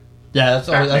Conroy. Yeah, that's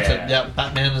Batman. it. Yeah,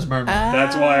 Batman is Merman.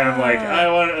 That's why I'm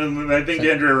I want. And I think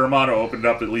Andrea Romano opened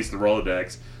up at least the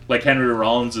Rolodex. Henry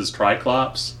Rollins is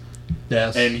Triclops.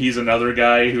 Yes. And he's another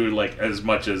guy who, as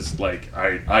much as,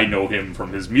 I know him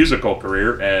from his musical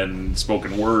career and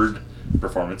spoken word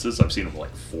performances. I've seen him,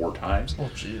 4 times. Oh,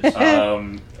 jeez.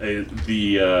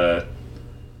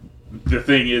 The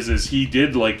thing is he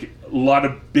did, a lot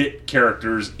of bit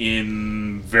characters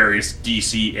in various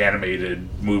DC animated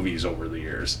movies over the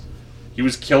years. He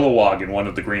was Kilowog in one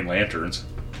of the Green Lanterns.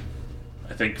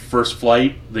 I think First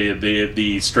Flight,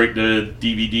 the straight to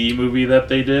DVD movie that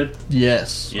they did.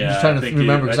 Yes. Yeah, I'm just trying I to think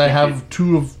remember because I think have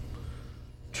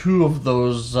two of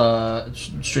those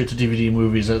straight to DVD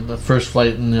movies. The First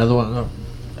Flight and the other one,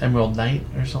 Emerald Knight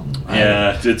or something.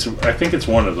 Yeah, I think it's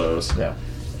one of those. Yeah.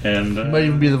 And You might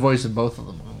even be the voice in both of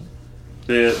them.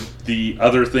 the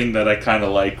other thing that I kind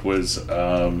of like was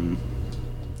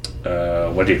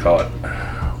what do you call it?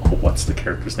 What's the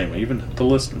character's name? I even have the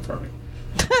list in front of me.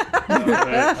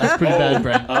 That's pretty bad,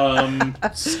 Brent.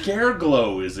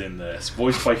 Scareglow is in this,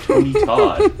 voiced by Tony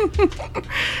Todd.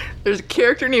 There's a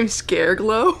character named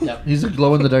Scareglow. Yeah, he's a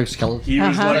glow-in-the-dark skeleton. He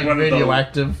was Like one of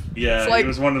radioactive. Yeah, It's like he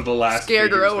was one of the last. Scareglow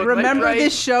figures with, they- Remember, right.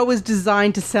 this show is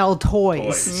designed to sell toys.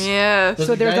 Toys. Yeah.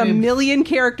 So there's guy a named- million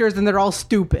characters and they're all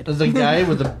stupid. There's a guy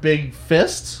with a big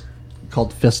fist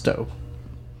called Fisto.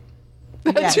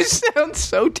 That Yes. just sounds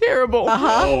so terrible.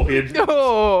 Oh,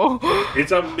 Oh.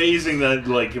 it's amazing that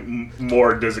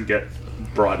more doesn't get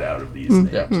brought out of these things.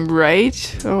 Yeah.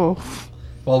 Right? Oh.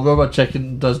 Well, Robot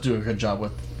Chicken does do a good job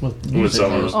with music.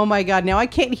 some of those. Oh my god, now I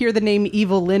can't hear the name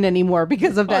Evil Lynn anymore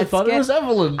because of that I thought it sketch. was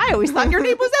Evelyn. I always thought your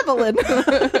name was Evelyn.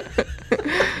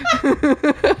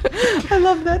 I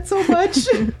love that so much.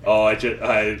 Oh, I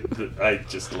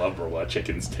just love Robot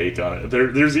Chicken's take on it.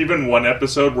 There's even one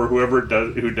episode where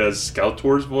who does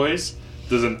Skeletor's voice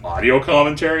does an audio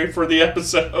commentary for the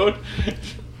episode.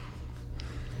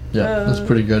 Yeah, that's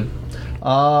pretty good.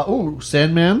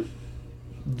 Sandman,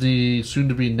 the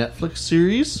soon-to-be Netflix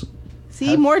series,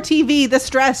 See, more TV, the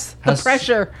stress, the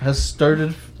pressure. has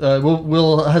started.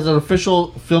 Has an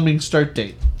official filming start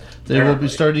date. They will be Apparently.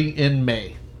 starting in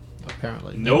May.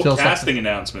 Apparently, No Until casting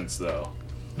announcements though.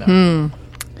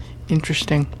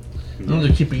 Interesting. No,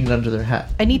 they're keeping it under their hat.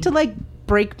 I need to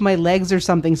break my legs or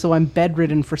something so I'm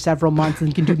bedridden for several months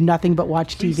and can do nothing but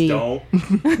watch Please TV. don't.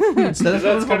 Instead of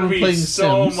That's going to be playing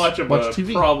so Sims, much of watch a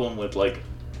TV. problem with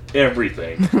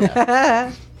everything.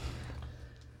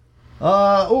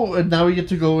 And now we get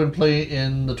to go and play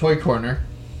in the toy corner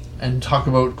and talk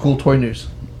about cool toy news.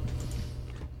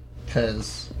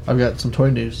 Because I've got some toy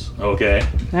news. Okay.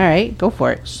 All right, go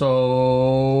for it.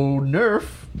 So, Nerf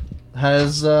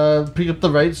has picked up the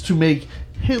rights to make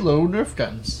Halo Nerf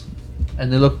guns.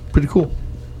 And they look pretty cool.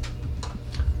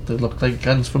 They look like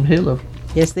guns from Halo.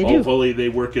 Yes, they do. Hopefully they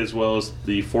work as well as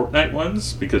the Fortnite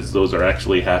ones because those are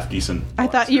actually half decent. I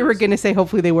thought you were going to say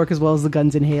hopefully they work as well as the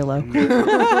guns in Halo.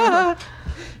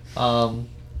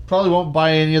 Probably won't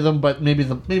buy any of them, but maybe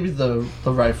the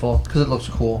rifle because it looks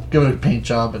cool. Give it a paint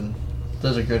job and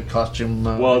there's a good costume.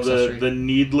 Well, accessory. the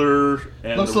Needler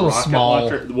and Looks a the little rocket small.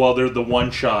 launcher. Well, they're the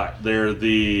one shot. They're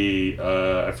the I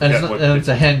and forget it's, what. and it's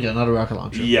a handgun, not a rocket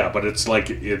launcher. Yeah, but it's but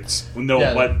it's just a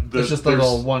there's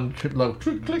little one. Little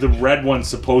click, click. the red one's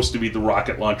supposed to be the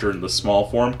rocket launcher in the small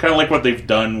form, kind of like what they've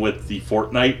done with the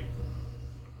Fortnite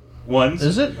ones.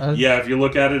 Is it? Yeah, if you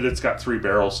look at it, it's got 3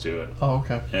 barrels to it. Oh,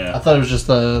 okay. Yeah. I thought it was just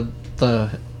the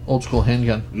old school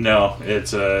handgun. No,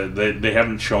 it's they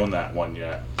haven't shown that one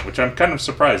yet, which I'm kind of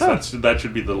surprised. That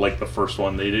should be the first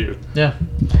one they do. Yeah.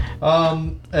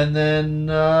 And then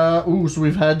so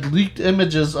we've had leaked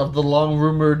images of the long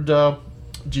rumored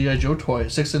G.I. Joe toy,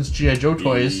 6-inch G.I. Joe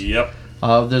toys. Yep.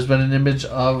 There's been an image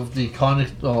of the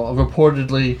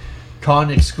reportedly con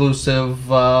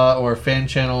exclusive or fan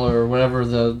channel or whatever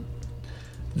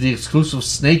the exclusive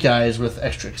Snake Eyes with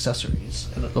extra accessories,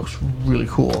 and it looks really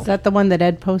cool. Is that the one that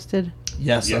Ed posted?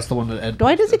 Yes, Yeah. that's the one that Ed.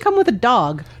 Why does it come with a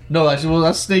dog? No, actually, well,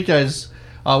 that's Snake Eyes.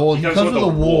 He comes with a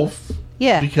wolf.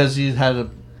 Yeah. Because he had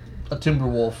a timber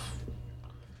wolf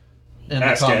in the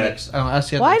Ask Ed. comics. I don't know,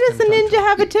 ask Ed Why next does the time. ninja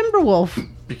have a timber wolf?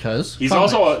 Because He's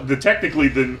comics. also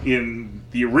in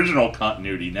the original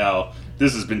continuity. Now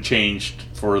this has been changed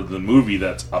for the movie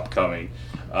that's upcoming.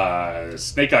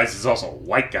 Snake Eyes is also a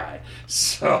white guy,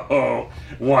 so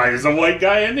why is a white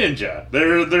guy a ninja?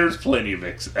 There's plenty of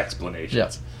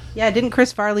explanations. Yeah. Yeah, didn't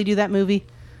Chris Farley do that movie?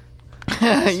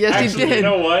 Yes, Actually, he did. you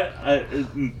know what?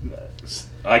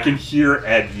 I can hear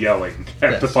Ed yelling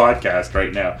at the Yes. podcast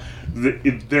right now.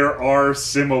 There are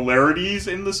similarities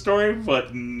in the story,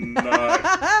 but not.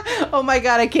 Oh my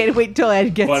god, I can't wait till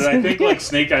Ed gets But I in think here.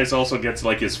 Snake Eyes also gets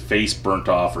his face burnt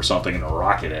off or something in a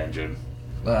rocket engine.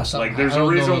 There's I a don't know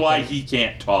reason what why the- he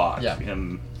can't talk. Yeah.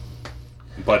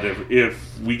 But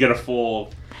if we get a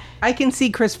full, I can see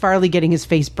Chris Farley getting his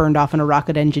face burned off in a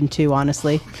rocket engine too,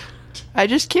 honestly. I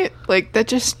just can't, that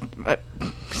just...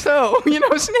 so,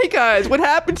 Snake Eyes, what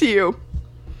happened to you?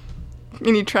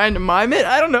 And you trying to mime it?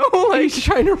 I don't know. He's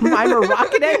trying to mime a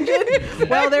rocket engine?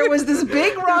 Well, there was this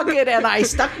big rocket and I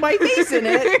stuck my face in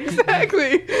it.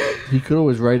 Exactly. He could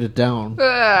always write it down.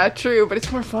 True, but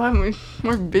it's more fun,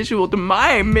 more visual to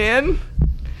mime, man.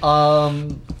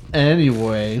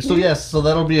 Anyway, so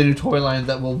that'll be a new toy line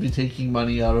that will be taking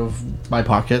money out of my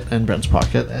pocket and Brent's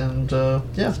pocket, and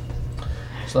yeah.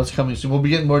 So that's coming soon. We'll be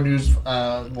getting more news.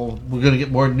 We're going to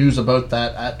get more news about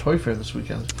that at Toy Fair this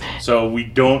weekend. so we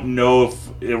don't know if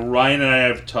Ryan and I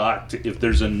have talked. If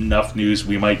there's enough news,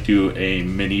 we might do a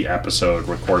mini episode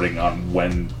recording on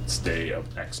Wednesday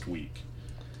of next week,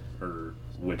 or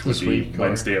which would This be week, or-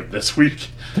 Wednesday of this week.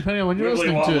 Depending on when you're Wibbly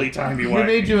listening wobbly, to it, timey we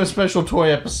may wimey. do a special toy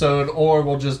episode, or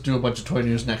we'll just do a bunch of toy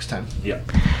news next time. Yeah.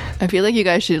 I feel like you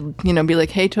guys should, be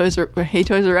like, hey Toys R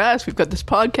Us, we've got this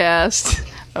podcast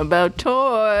about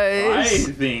I toys.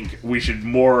 think we should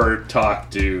more talk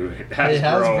to Hasbro,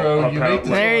 Hasbro, you about make this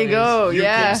There you go, you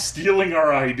yeah. keep stealing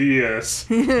our ideas.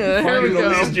 There we The go.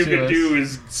 least you To can us. do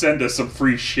is send us some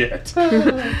free shit.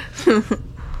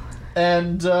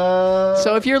 And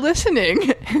So if you're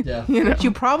listening, yeah, Which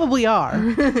you probably are.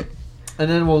 and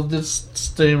then we'll just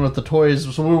stay with the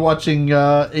toys. So we were watching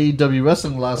AEW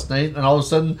wrestling last night, and all of a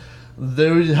sudden,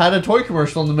 they had a toy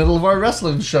commercial in the middle of our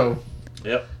wrestling show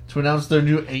Yep. to announce their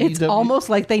new AEW. It's almost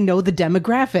like they know the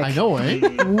demographic. I know, eh?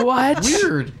 What?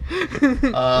 Weird.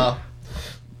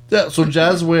 Yeah, so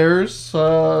Jazzwares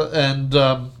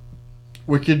and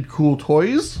Wicked Cool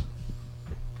Toys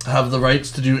have the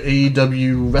rights to do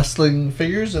AEW wrestling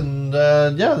figures, and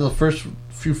yeah, the first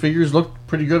few figures looked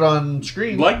pretty good on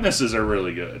screen. Likenesses are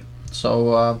really good.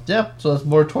 So yeah, so there's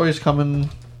more toys coming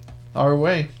our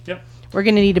way. Yep. We're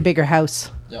gonna need a bigger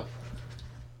house. Yep.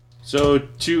 So,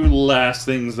 two last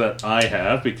things that I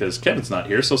have, because Kevin's not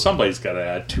here, so somebody's got to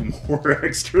add two more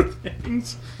extra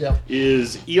things, Yep.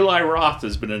 is Eli Roth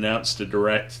has been announced to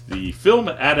direct the film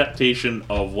adaptation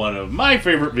of one of my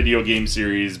favorite video game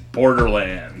series,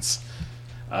 Borderlands.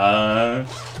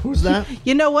 Who's that?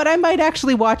 You know what? I might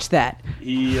actually watch that.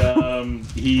 He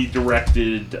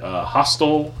directed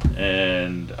Hostel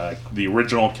and the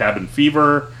original Cabin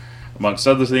Fever, amongst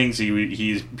other things.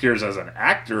 He appears as an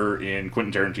actor in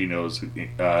Quentin Tarantino's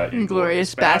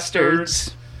Inglourious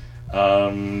Bastards.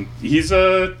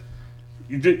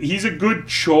 He's a good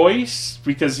choice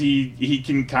because he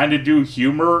can kind of do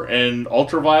humor and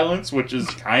ultraviolence, which is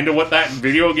kind of what that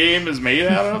video game is made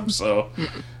out of. So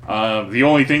the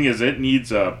only thing is it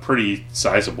needs a pretty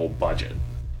sizable budget.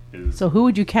 So who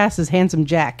would you cast as Handsome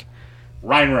Jack?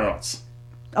 Ryan Reynolds.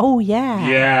 Oh yeah.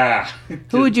 Yeah.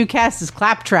 Who would you cast as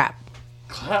Claptrap?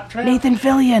 Claptrap? Nathan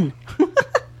Fillion.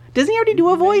 Doesn't he already do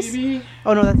a voice? Maybe?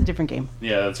 Oh no, that's a different game.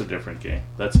 Yeah, that's a different game.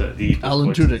 That's it. He does Alan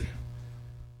voices. Tudyk.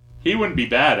 He wouldn't be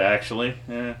bad, actually.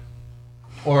 Yeah.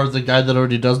 Or the guy that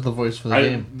already does the voice for the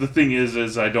game. The thing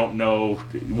is I don't know.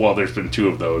 Well, there's been two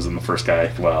of those, and the first guy.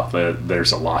 Well,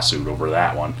 there's a lawsuit over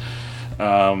that one.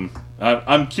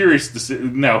 I'm curious to see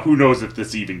now. Who knows if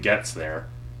this even gets there?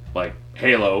 Like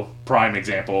Halo, prime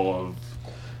example of.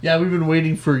 Yeah, we've been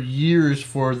waiting for years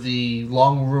for the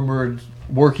long-rumored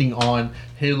working on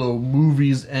Halo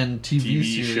movies and TV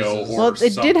series. show. Or Well, it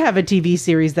something. did have a TV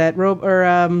series that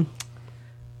Rooster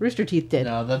Teeth did.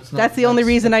 No, that's not. That's the only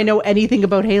reason I know anything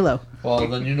about Halo. Well,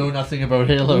 then you know nothing about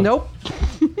Halo. Nope.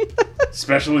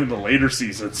 especially in the later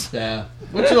seasons. Yeah.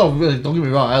 Which, no, really, don't get me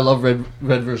wrong. I love Red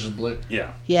versus Blue.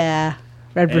 Yeah. Yeah.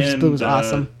 Red vs. Blue was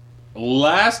awesome.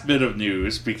 Last bit of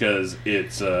news, because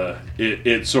it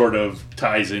sort of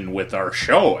ties in with our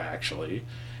show, actually,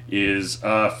 is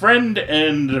friend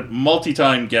and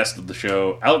multi-time guest of the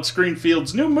show, Alex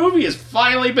Greenfield's new movie has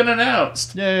finally been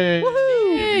announced. Yay.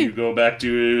 If you go back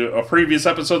to a previous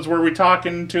episodes where we're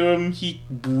talking to him, he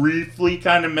briefly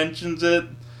kind of mentions it.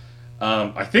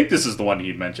 I think this is the one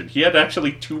he mentioned. He had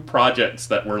actually two projects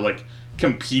that were like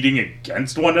competing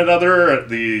against one another at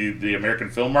the American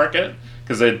film market,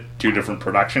 because they had two different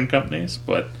production companies.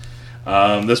 But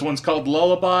this one's called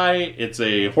Lullaby. It's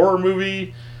a horror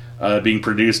movie being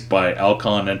produced by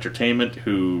Alcon Entertainment,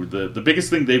 who the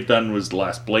biggest thing they've done was the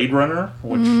last Blade Runner,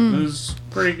 which is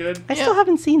pretty good. I still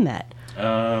haven't seen that.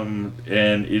 And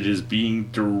it is being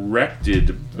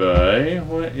directed by,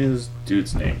 what is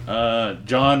dude's name?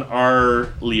 John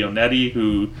R. Leonetti,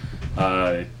 who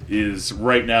is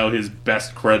right now, his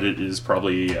best credit is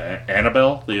probably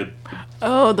Annabelle. The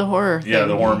horror. Yeah, thing.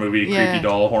 the horror movie, Yeah. creepy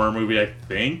doll horror movie, I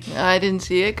think. I didn't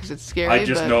see it because it's scary. I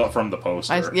just but know it from the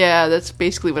poster. yeah, that's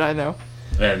basically what I know.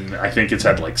 And I think it's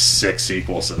had like 6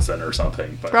 sequels since then or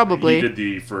something. But Probably. He did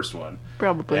the first one.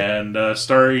 Probably. And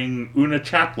starring Una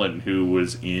Chaplin, who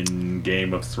was in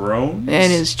Game of Thrones.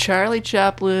 And is Charlie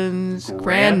Chaplin's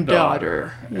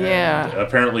granddaughter. Yeah. And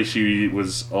apparently she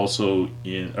was also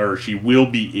in, or she will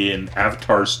be in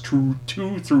Avatars 2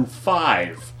 through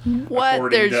 5. What?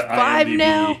 according There's to 5 IMDb.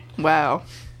 now? Wow.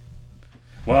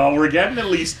 Well, we're getting at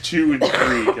least 2 and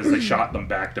 3 because they shot them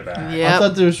back to back. Yep. I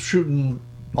thought they were shooting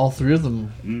all 3 of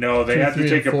them. No, they 2, had to 3,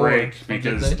 take a and 4. break Oh, did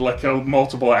because they? like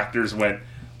multiple actors went,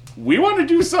 we want to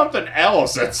do something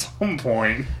else at some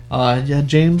point. Yeah,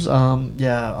 James. I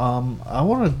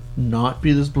want to not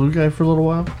be this blue guy for a little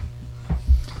while.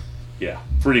 Yeah,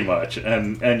 pretty much.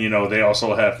 And you know, they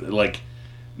also have like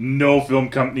no film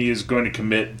company is going to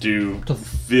commit to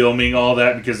filming all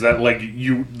that, because that like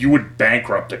you would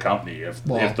bankrupt a company if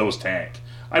those tank.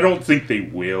 I don't think they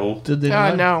will. Did they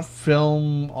not no.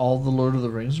 film all the Lord of the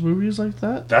Rings movies like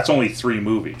that? That's only 3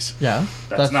 movies. Yeah,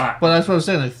 That's not. But that's what I was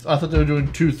saying. I thought they were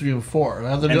doing 2, 3, and 4.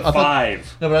 I thought,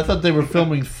 5. No, but I thought they were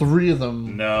filming 3 of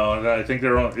them. No, I think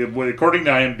they're according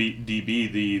to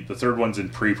IMDb, the third one's in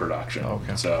pre-production.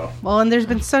 Okay. So Well, and there's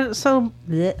been such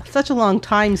a long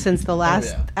time since the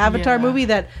last Avatar Yeah. movie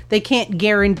that they can't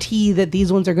guarantee that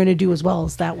these ones are going to do as well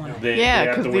as that one. they Yeah, have to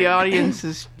because wait. the audience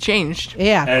has changed.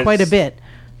 Yeah, As- quite a bit.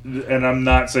 And I'm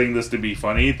not saying this to be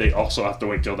funny, they also have to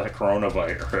wait till that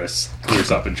coronavirus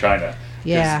clears up in China.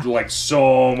 Yeah. Like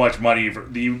so much money. For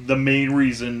the main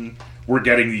reason we're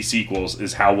getting these sequels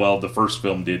is how well the first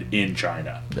film did in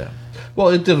China. Yeah. Well,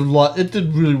 it did a lot. It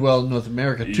did really well in North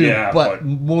America too, Yeah, but but-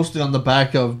 mostly on the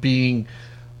back of being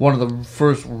one of the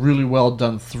first really well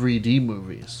done 3D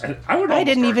movies. I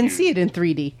didn't even see it in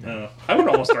 3D. I would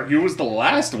almost argue it was the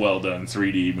last well done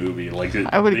 3D movie. Like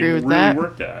I would agree with that.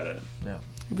 Worked at it. Yeah.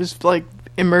 It was like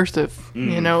immersive.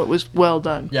 You know, it was well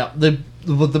done. Yeah. The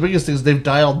biggest thing is they've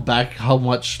dialed back how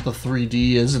much the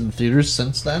 3D is in theaters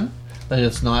since then. That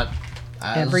it's not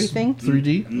as Everything?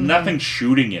 3D. Nothing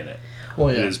shooting in it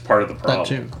Well, yeah. is part of the problem.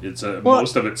 too. It's Well-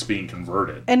 most of it's being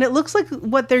converted. And it looks like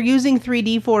what they're using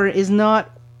 3D for is not,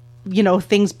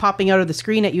 things popping out of the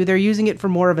screen at you. They're using it for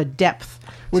more of a depth.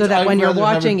 So that I'd when you're rather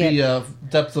have watching be, it.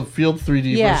 depth of field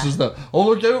 3D Yeah. versus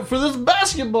look out for this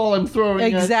basketball I'm throwing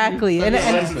at you. Exactly. And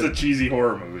Unless it's a cheesy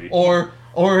horror movie. Or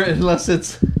unless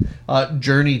it's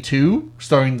Journey 2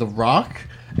 starring The Rock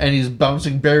and he's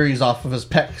bouncing berries off of his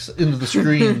pecs into the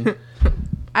screen.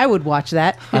 I would watch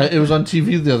that. It was on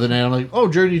TV the other night. I'm like, oh,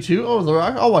 Journey 2? Oh, The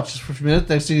Rock? I'll watch this for a minute.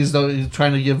 Next thing he's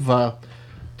trying to give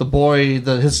the boy,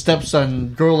 his stepson,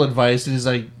 girl advice, and he's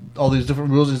like, all these different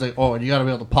rules. He's like, oh, and you gotta be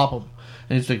able to pop them.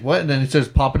 And he's like, what? And then he starts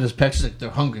popping his pecs. He's like, they're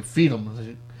hungry, feed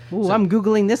them. Ooh, I'm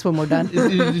Googling this when we're done.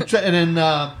 And then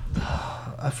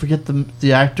I forget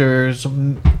the actor. He's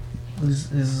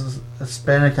a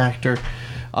Hispanic actor.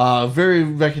 Very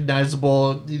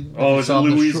recognizable. Oh, is it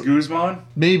Luis Guzman?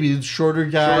 Maybe the shorter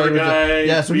guy. Shorter guy,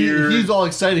 Yeah, so beard. he's all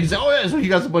excited. He's like, oh yeah, so he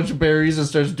got a bunch of berries and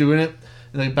starts doing it.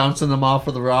 And like bouncing them off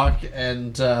of The Rock.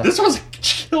 And This was a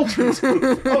children's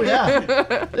movie. oh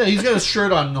yeah. Yeah, he's got his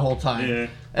shirt on the whole time. Yeah.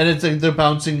 And it's like they're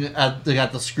bouncing at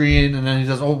the screen, and then he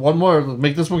says, "Oh, one more,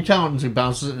 make this one count." And so he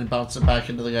bounces it and bounces it back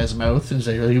into the guy's mouth, and he's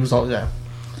like, he was all, yeah,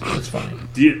 it's funny.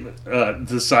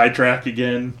 The sidetrack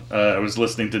again. I was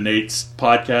listening to Nate's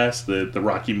podcast, the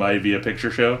Rocky Maivia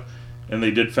picture show, and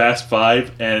they did Fast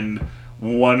Five, and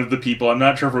one of the people, I'm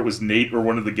not sure if it was Nate or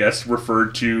one of the guests,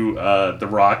 referred to The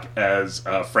Rock as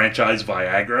franchise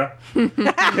Viagra.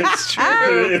 It's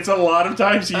true. It's a lot of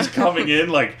times he's coming in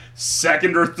like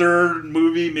second or third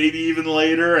movie, maybe even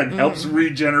later, and helps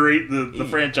regenerate the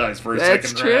franchise for a That's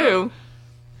second true. round.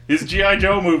 His G.I.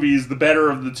 Joe movie is the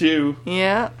better of the two.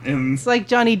 Yeah. And It's like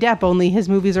Johnny Depp, only his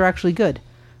movies are actually good.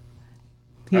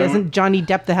 He I doesn't would- Johnny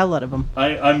Depp the hell out of them.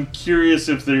 I'm curious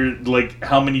if there, like,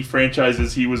 how many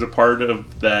franchises he was a part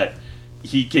of that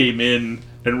he came in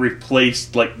and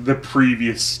replaced, like, the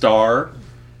previous star.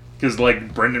 Because,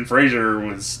 like, Brendan Fraser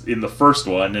was in the first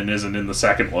one and isn't in the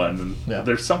second one. And Yeah.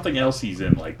 there's something else he's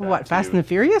in, like that, What, Fast too. and the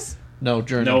Furious? No,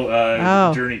 Journey. No,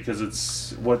 Oh. Journey, because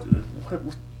it's, what,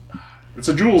 it's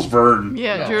a Jules Verne.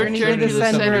 Yeah, No. Journey to the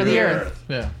Center Center of the Earth. Earth.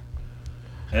 Yeah.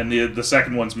 And the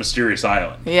second one's Mysterious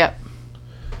Island. Yeah.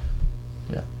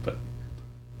 But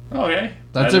okay,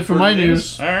 That's it for my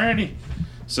news. Alrighty.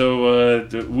 So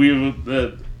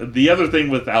the other thing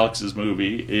with Alex's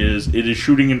movie is it is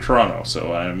shooting in Toronto.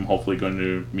 So I'm hopefully going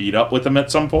to meet up with him at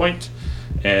some point,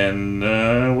 and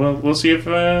we'll see if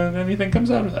anything comes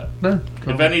out of that.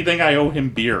 If anything, I owe him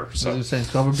beer. I was So gonna say,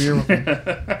 grab a beer with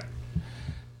me.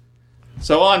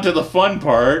 so on to the fun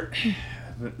part.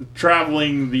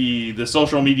 Traveling the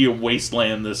social media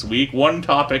wasteland this week, one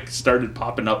topic started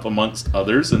popping up amongst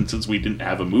others, and since we didn't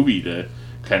have a movie to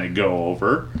kind of go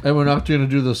over, And we're not going to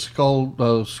do the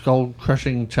skull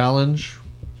crushing challenge.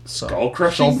 skull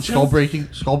crushing, Skull breaking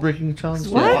challenge.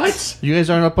 What? You guys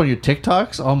aren't up on your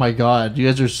TikToks? Oh my god, you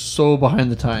guys are so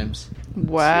behind the times.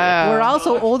 Wow. We're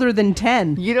also older than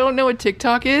 10. You don't know what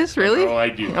TikTok is, really? Oh, I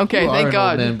do. Okay, You are thank an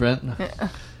God. old man, Brent.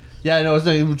 Yeah, I know.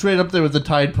 It was right up there with the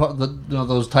Tide Pod,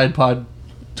 those Tide Pod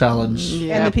challenge.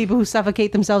 Yeah. And the people who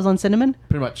suffocate themselves on cinnamon?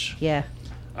 Pretty much. Yeah.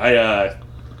 I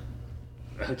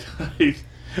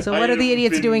So what are the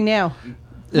idiots doing now?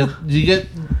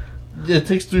 It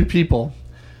takes 3 people.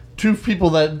 2 people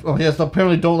that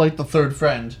apparently don't like the third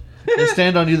friend. They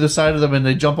stand on either side of them and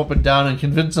they jump up and down and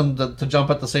convince them to jump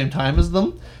at the same time as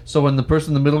them. So when the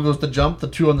person in the middle goes to jump, the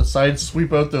 2 on the side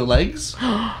sweep out their legs.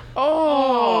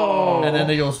 Oh. And then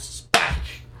they go smack.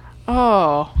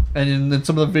 Oh. And in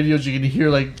some of the videos you can hear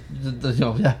like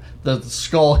the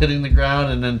skull hitting the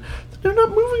ground, and then they're not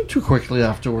moving too quickly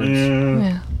afterwards.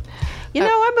 Yeah. You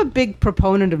know, I'm a big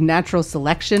proponent of natural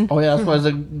selection. Oh yeah, that's why I was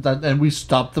like that, and we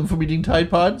stopped them from eating Tide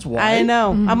Pods. Why? I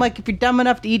know. I'm like, if you're dumb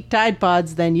enough to eat Tide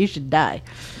Pods, then you should die.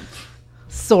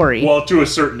 Sorry. Well, to a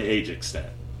certain age extent.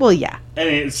 Well, yeah. And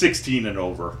it's 16 and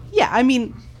over. Yeah, I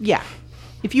mean, yeah.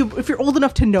 If you're old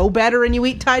enough to know better and you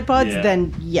eat Tide Pods, Yeah.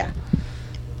 then yeah.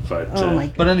 But Oh my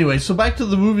god. But anyway, so back to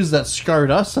the movies that scarred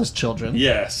us as children.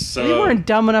 yes, so We weren't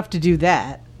dumb enough to do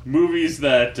that. movies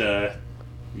that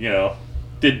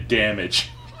did damage.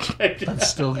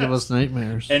 Still give us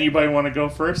nightmares. Anybody want to go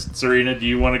first? Serena, do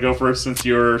you want to go first since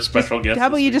you're special guest? How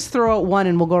about this you week? just throw out one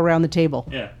and we'll go around the table?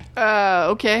 Yeah.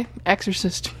 Okay.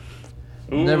 Exorcist.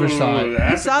 Never saw it. You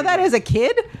that's saw a that good as a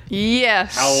kid?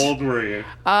 Yes. How old were you?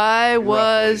 I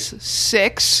was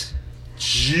 6.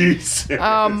 Jesus.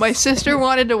 My sister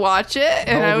wanted to watch it,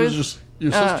 and I was.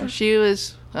 your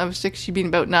sister? I was 6. She'd been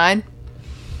about 9.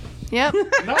 Yep.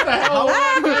 Not a hell of a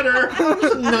lot better. How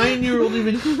does a 9-year-old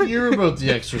even hear about The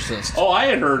Exorcist? Oh, I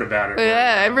had heard about it.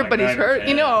 Yeah, Like everybody's 9 or heard. 10.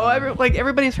 You know,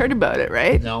 everybody's heard about it,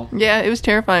 right? No. Yeah, it was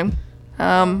terrifying.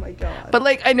 Oh my god. But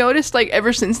like, I noticed like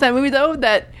ever since that movie though,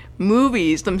 that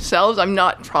movies themselves I'm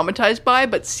not traumatized by,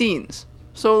 but scenes.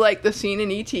 So like the scene in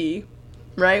E.T.,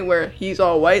 right, where he's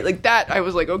all white, like that, I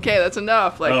was like, okay, that's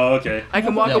enough. Like, Oh, okay. I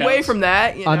can walk Yeah. away from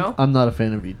that, you know. I'm not a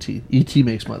fan of E.T. E.T.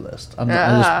 makes my list.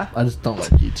 I just don't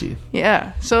like E.T.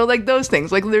 Yeah. So like those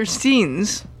things, like there's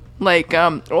scenes, like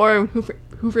or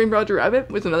Who Framed Roger Rabbit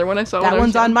was another one I saw. That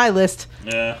one's on my list.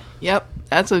 Yeah. Yep,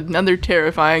 that's another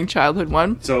terrifying childhood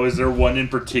one. So is there one in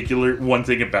particular, one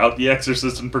thing about The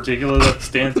Exorcist in particular that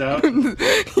stands out?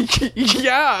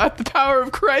 Yeah, the power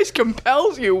of Christ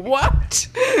compels you. What?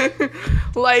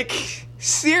 Like,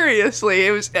 seriously,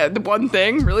 it was the one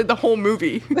thing, really, the whole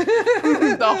movie.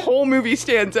 The whole movie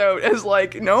stands out as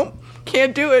like, nope,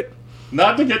 can't do it.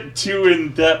 Not to get too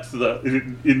in depth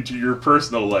into your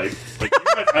personal life. Like,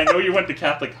 I know you went to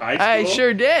Catholic high school. I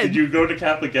sure did. Did you go to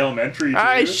Catholic elementary too?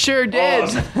 I sure did. Oh,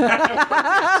 so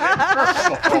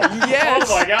Yes.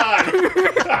 Oh my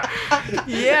god.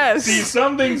 Yes. See,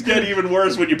 some things get even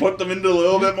worse when you put them into a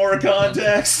little bit more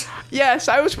context. Yes,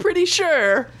 I was pretty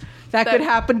sure. That could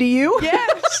happen to you?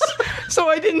 Yes. So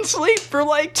I didn't sleep for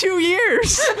like 2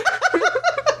 years.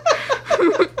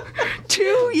 2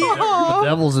 years. The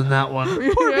devil's in that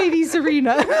one. Poor baby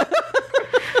Serena.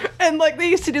 And like they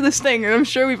used to do this thing, and I'm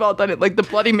sure we've all done it, like the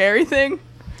Bloody Mary thing.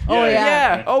 Oh, yeah.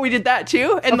 Yeah. Oh, we did that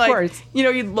too. And Of like, course. you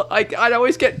know, like I'd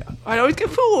always get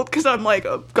fooled because I'm like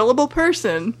a gullible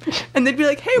person, and they'd be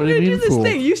like, "Hey, What we're do you gonna do mean this fooled?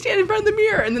 thing. You stand in front of the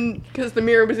mirror," and then because the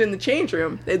mirror was in the change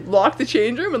room, they'd lock the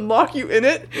change room and lock you in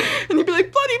it, and you'd be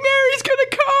like, "Bloody Mary's gonna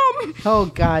come." Oh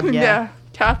god, yeah.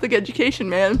 Catholic education,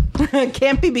 man.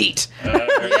 Can't be beat.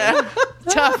 Yeah,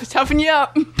 toughen you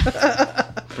up.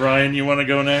 Ryan, you want to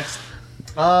go next?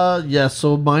 Yeah,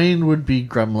 so mine would be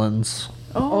Gremlins.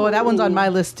 Oh, that one's on my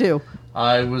list too.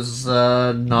 I was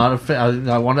not a fan.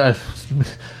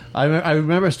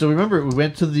 I still remember, we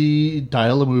went to the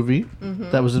Dial-A movie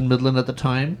that was in Midland at the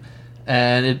time,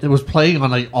 and it was playing on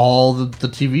like all the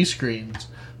TV screens.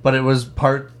 But it was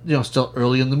still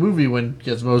early in the movie when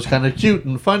Gizmo was kind of cute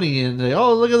and funny, and they,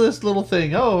 oh, look at this little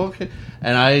thing. Oh, okay.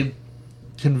 And I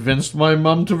convinced my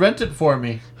mom to rent it for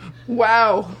me.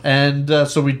 Wow. And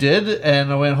so we did,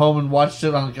 and I went home and watched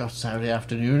it on like a Saturday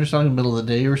afternoon or something, middle of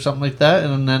the day or something like that.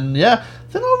 And then, then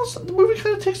all of a sudden the movie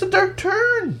kind of takes a dark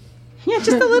turn. Yeah,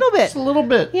 just a little bit. Just a little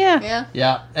bit. Yeah.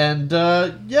 Yeah, and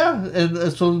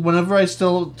so whenever I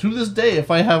still, to this day,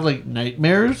 if I have like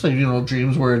nightmares, like,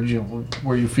 dreams where you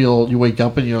wake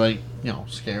up and you're like,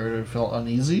 scared or feel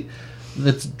uneasy,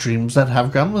 it's dreams that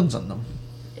have gremlins in them.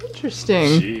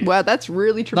 Interesting. Jeez. Wow, that's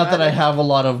really traumatic. Not that I have a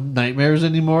lot of nightmares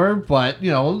anymore, but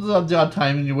the odd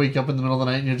time and you wake up in the middle of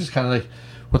the night and you're just kind of like,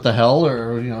 what the hell?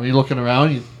 Or you're looking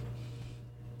around.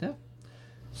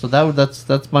 So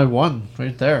that's my one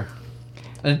right there.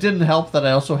 And it didn't help that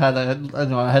I also had I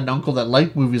had an uncle that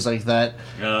liked movies like that,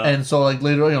 and so like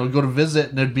later we'd go to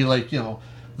visit and it'd be like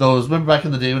those, remember back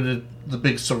in the day when the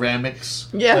big ceramics,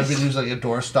 Yes. that'd be used like a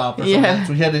doorstop or Yeah. something.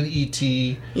 So we had an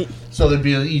ET, so there'd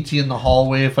be an ET in the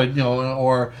hallway if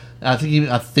or I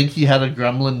think he had a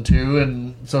gremlin too,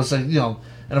 and so it's like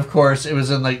and of course it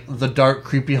was in like the dark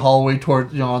creepy hallway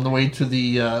toward on the way to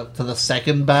the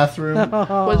second bathroom.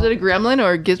 Was it a gremlin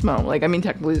or a gizmo? Like, I mean,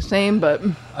 technically the same, but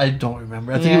I don't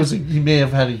remember. I think he may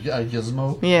have had a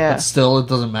gizmo. Yeah. But still, it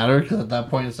doesn't matter because at that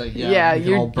point it's like, yeah, we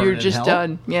can all burn you're in just hell.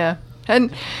 done. Yeah.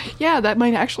 And yeah, that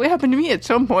might actually happen to me at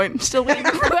some point. I'm still waiting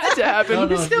for that to happen.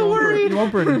 No, Still you won't burn- worried. You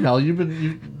won't burn in hell.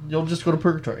 You'll just go to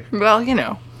purgatory. Well,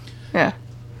 yeah.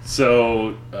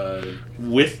 So,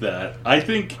 with that, I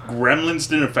think Gremlins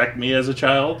didn't affect me as a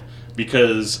child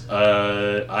because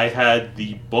I had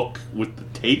the book with the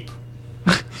tape.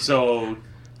 So,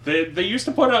 they used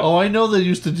to put up... Oh, I know they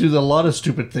used to do a lot of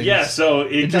stupid things. Yeah, so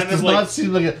It it just kind of does like... not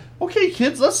seem like okay,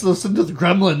 kids, let's listen to the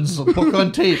Gremlins book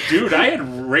on tape. Dude, I had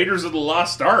Raiders of the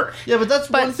Lost Ark. Yeah, but that's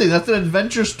one thing. That's an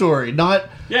adventure story, not...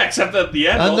 Yeah, except at the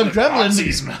end, And all the the Gremlins-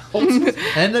 Nazis melt.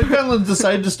 And the Gremlins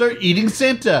decided to start eating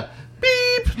Santa.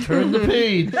 Beep! Turn the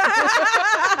page.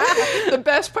 The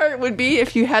best part would be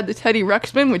if you had the Teddy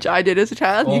Ruxpin, which I did as a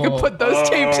child. You could put those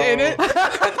tapes in it.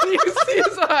 And you could see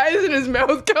his eyes and his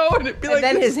mouth go, and it'd be like. And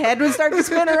then his head would start to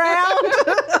spin around.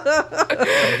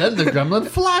 And then the gremlin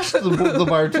flashed the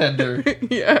bartender.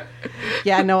 Yeah.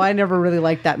 Yeah, no, I never really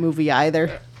liked that movie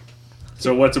either.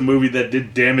 So what's a movie that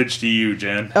did damage to you,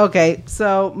 Jen? Okay,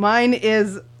 so mine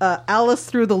is Alice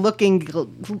Through the Looking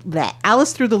Glass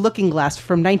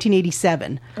from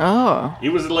 1987. Oh. It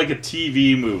was like a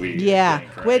TV movie. Yeah, I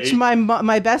think, right? which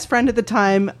my best friend at the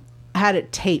time had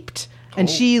it taped, and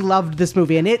she loved this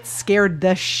movie, and it scared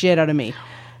the shit out of me.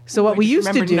 So what we used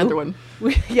to remembered do, another one.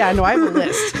 yeah, no, I have a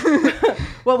list.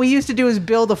 What we used to do is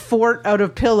build a fort out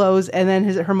of pillows, and then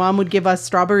her mom would give us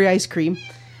strawberry ice cream,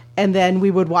 and then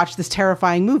we would watch this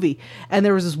terrifying movie. And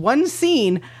there was this one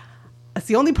scene. It's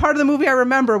the only part of the movie I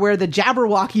remember where the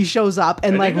Jabberwocky shows up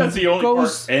and I think that's the only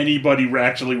goes. part anybody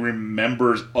actually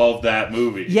remembers of that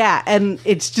movie. Yeah, and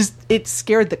it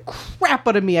scared the crap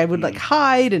out of me. I would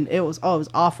hide, and it was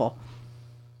awful.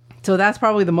 So that's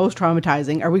probably the most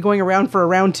traumatizing. Are we going around for a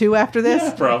round 2 after this?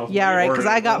 Yeah, probably. Yeah, right, Or because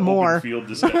I got open more. field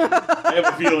discussion. I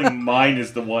have a feeling mine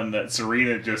is the one that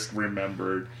Serena just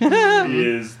remembered.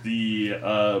 Is the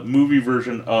movie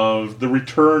version of The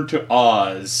Return to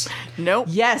Oz. Nope.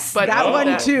 Yes, But that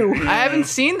one too. I haven't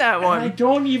seen that And I one.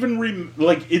 don't even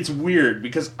it's weird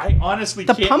because I honestly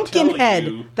The can't pumpkin tell head.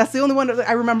 you. That's the only one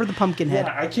I remember. The pumpkin head.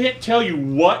 Yeah, I can't tell you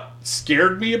what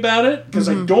scared me about it because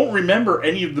I don't remember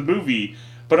any of the movie.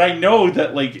 But I know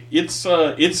that it's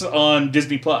on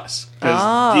Disney Plus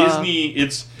because Disney.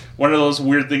 It's one of those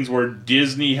weird things where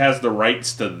Disney has the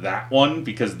rights to that one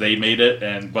because they made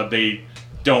it, but they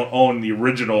don't own the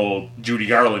original Judy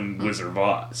Garland Wizard of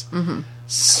Oz.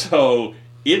 So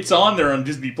it's on there on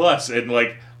Disney Plus, and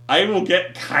I will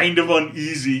get kind of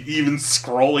uneasy even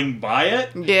scrolling by it.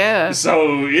 Yeah.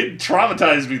 So it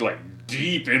traumatized me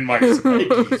deep in my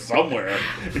psyche somewhere.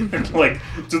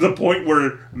 To the point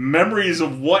where memories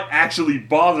of what actually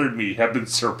bothered me have been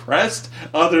suppressed,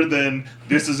 other than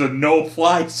this is a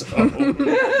no-fly zone.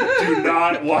 Do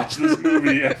not watch this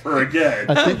movie ever again.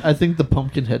 I think the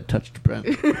pumpkin head touched Brent.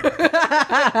 It's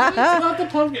not the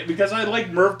pumpkin, because I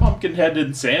like Merv Pumpkinhead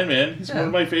in Sandman. He's one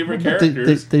of my favorite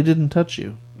characters. They didn't touch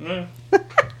you.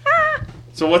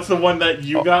 So what's the one that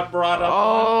you got brought up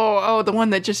on? Oh, the one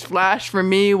that just flashed for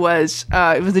me was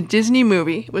it was a Disney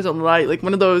movie. It was a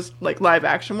one of those live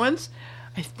action ones,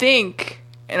 I think,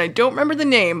 and I don't remember the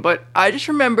name, but I just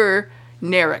remember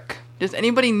Narek. Does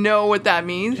anybody know what that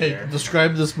means? Hey,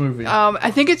 describe this movie. I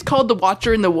think it's called The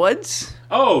Watcher in the Woods.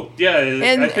 Oh, yeah,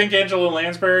 And- I think Angela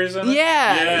Lansbury's in it.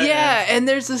 Yeah. And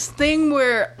there's this thing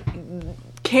where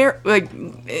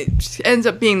it ends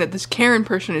up being that this Karen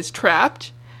person is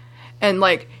trapped, and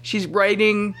she's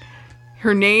writing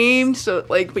her name, so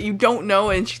but you don't know,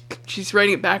 and she's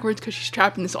writing it backwards because she's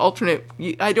trapped in this alternate.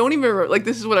 I don't even remember.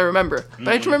 This is what I remember, but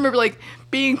I just remember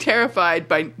being terrified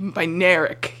by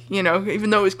Narek. Even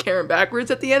though it was Karen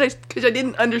backwards at the end, because I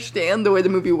didn't understand the way the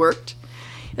movie worked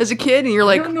as a kid, and you're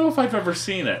I don't know if I've ever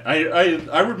seen it.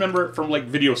 I remember it from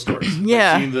video stores.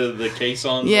 Yeah. I've seen the case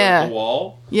on Yeah. the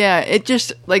wall. Yeah, it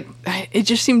just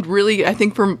seemed really. I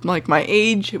think for my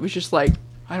age, it was just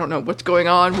I don't know what's going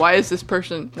on. Why is this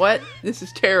person? What? This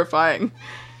is terrifying.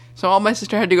 So all my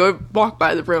sister had to go walk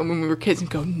by the room when we were kids and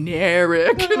go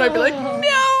Narek, and I'd be like,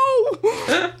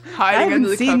 no, hiding I under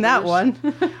the haven't seen that covers.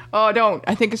 one. Oh, don't.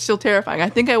 I think it's still terrifying. I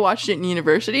think I watched it in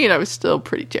university, and I was still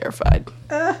pretty terrified.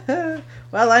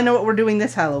 Well, I know what we're doing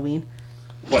this Halloween.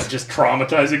 What, just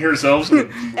traumatizing ourselves?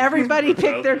 Everybody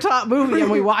pick their top movie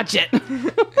and we watch it.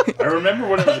 I remember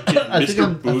when I was a kid, I think Mr.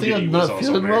 I'm Boogedy not was also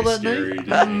feeling very well that scary.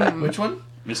 night. Which one?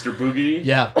 Mr. Boogedy?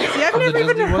 Yeah. See, I've From the never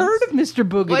even Disney ones? heard of Mr.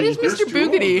 Boogedy. What is There's Mr. two of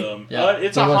Boogedy? them. Yeah.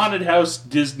 It's There a was- haunted house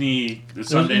Disney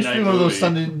Sunday It's night one of those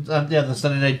movie. the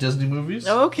Sunday night Disney movies.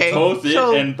 Oh, okay. Both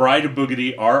So- it and Bride of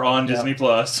Boogedy are on Disney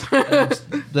Plus. The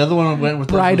other one went with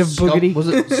Bride of Boogedy. Was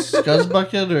it Scuzz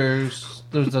Bucket or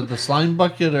there was the Slime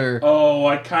Bucket or? Oh,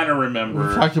 I kind of We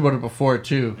remember. talked about it before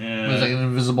too. Yeah. There's an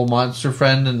invisible monster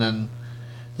friend, and then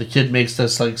the kid makes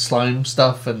this slime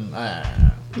stuff and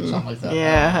something like that.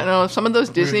 Yeah, I know some of those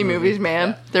Disney movie. movies, man.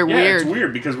 Yeah. They're Yeah, weird. it's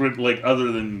weird because we're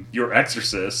other than Your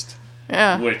Exorcist,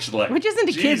 Yeah. which isn't a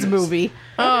kids Jesus. movie.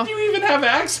 How did you even have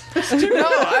access to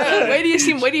No, wait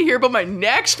till you hear about my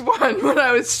next one. When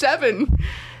I was 7,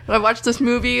 and I watched this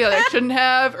movie that I shouldn't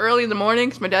have early in the morning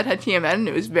because my dad had TMN, and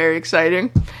it was very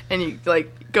exciting. And you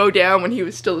go down when he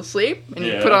was still asleep, and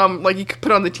you Yeah. put on you could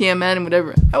put on the TMN and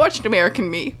whatever. I watched American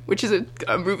Me, which is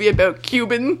a movie about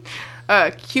Cuban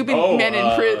Cuban men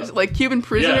in prison, like Cuban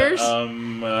prisoners.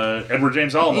 Edward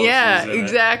James Olmos. Yeah, is in it.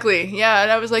 exactly. Yeah,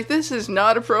 and I was like, this is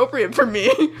not appropriate for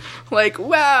me. Like,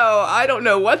 wow, I don't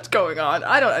know what's going on.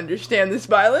 I don't understand this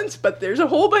violence, but there's a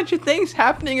whole bunch of things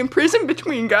happening in prison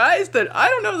between guys that I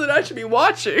don't know that I should be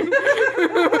watching.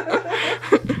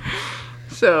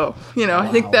 So, I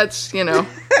think that's,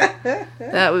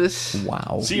 that was...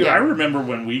 Wow. See, I remember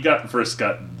when we first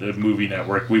got the movie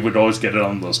network, we would always get it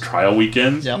on those trial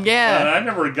weekends. Yep. Yeah. And I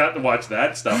never got to watch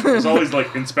that stuff. It was always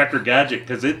like Inspector Gadget,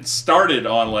 because it started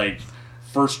on like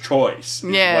First Choice.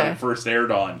 Is Yeah. what it first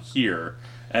aired on here.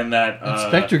 And that...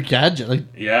 Inspector Gadget, like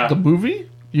Yeah. the movie?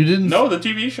 You didn't? No, the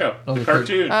TV show. Oh, the the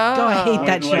cartoon. Oh, I hate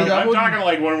that Like, show. I'm talking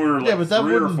like when we were like yeah, but that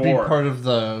 3 or wouldn't 4. be part of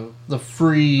the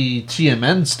free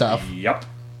TMN stuff. Yep.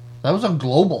 That was on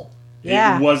Global.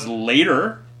 Yeah. It was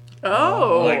later.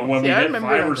 Oh, Like, when we I hit remember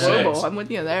 5 it on or 6. Global. I'm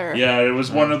with you there. Yeah, it was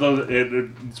one of those.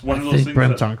 It's one of those things.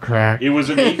 Brent's that- on crack. It was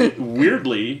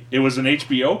weirdly, it was an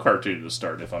HBO cartoon to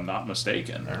start, if I'm not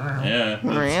mistaken. Yeah.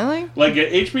 Really? Like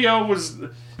HBO was.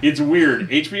 It's weird.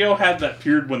 HBO had that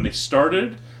period when they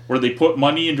started where they put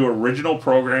money into original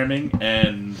programming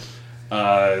and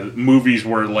movies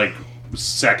were like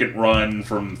second run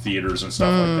from theaters and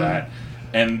stuff like that.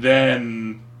 And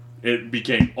then it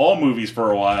became all movies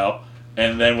for a while.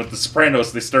 And then with The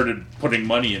Sopranos, they started putting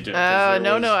money into it. 'cause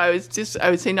there No. I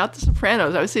would say not The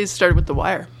Sopranos. I would say it started with The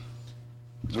Wire.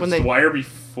 Was The Wire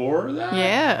before that?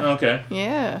 Yeah. Okay.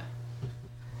 Yeah.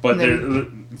 But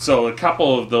And so a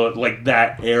couple of the like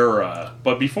that era,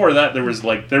 but before that there was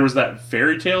that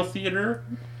fairy tale theater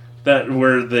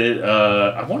where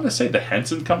the I want to say the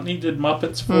Henson Company did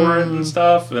Muppets for it and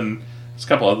stuff, and there's a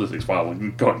couple other things. Wow, we're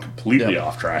going completely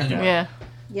off track. now. Yeah.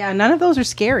 Yeah, none of those are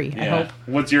scary, I Yeah.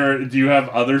 hope. Do you have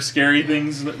other scary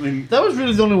things? That was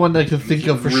really the only one that I could think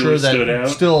of for Really sure stood that out?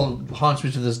 still haunts me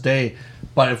to this day.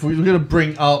 But if we were going to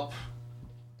bring up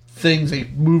things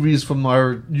like movies from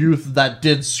our youth that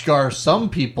did scar some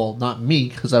people, not me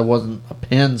because I wasn't a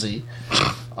pansy,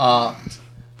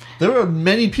 there were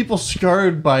many people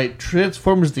scarred by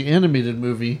Transformers the animated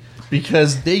movie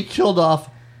because they killed off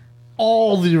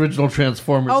all the original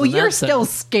Transformers. Oh, in you're that still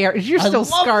sense. scared. You're I still love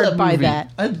scarred by movie.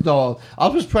 that. I know.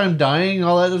 Optimus Prime dying,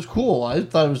 all that was cool. I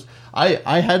thought it was.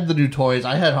 I had the new toys.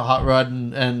 I had a Hot Rod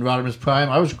and Rodimus Prime.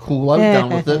 I was cool. I was down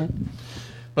with it.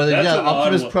 But That's yeah, an odd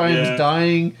Optimus one, Prime's yeah.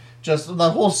 dying. Just that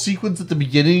whole sequence at the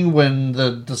beginning when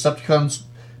the Decepticons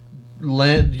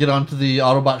get onto the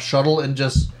Autobot shuttle and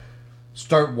just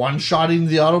start one-shotting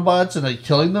the Autobots and like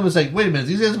killing them. It's like, wait a minute,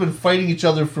 these guys have been fighting each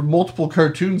other for multiple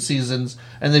cartoon seasons,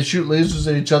 and they shoot lasers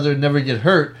at each other and never get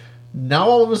hurt. Now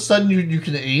all of a sudden you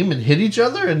can aim and hit each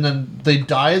other, and then they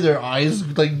die. Their eyes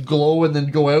like glow and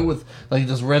then go out with like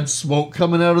this red smoke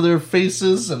coming out of their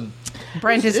faces. And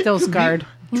Brent is it still could be scarred.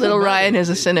 Little Ryan is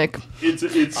a cynic. It's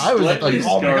I was like, slightly oh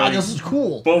my god, scarring. this is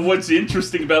cool. But what's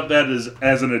interesting about that is,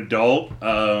 as an adult,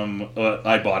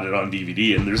 I bought it on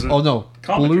DVD, and there's a Oh no,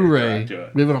 commentary Blu-ray. track to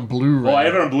it. We have it on Blu-ray. Oh, I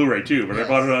have it on Blu-ray too, but I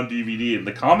bought it on DVD, and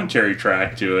the commentary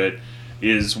track to it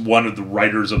is one of the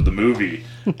writers of the movie,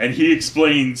 and he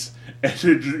explains, and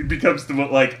it becomes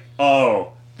like,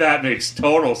 oh, that makes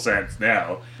total sense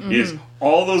now. Is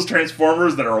all those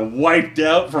Transformers that are wiped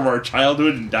out from our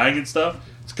childhood and dying and stuff?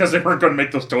 It's because they weren't going to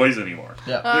make those toys anymore.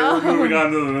 Yeah. They were moving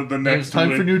on to the next. It's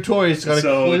time for new toys. Got to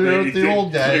So clear out they the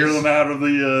old guys. clear them out of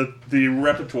the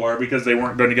repertoire because they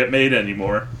weren't going to get made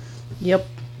anymore. Yep.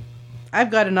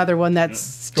 I've got another one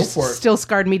that's Go just for it. still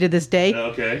scarred me to this day.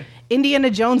 Okay. Indiana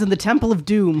Jones and the Temple of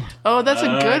Doom. Oh, that's a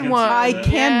I good can one. see I that.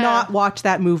 cannot watch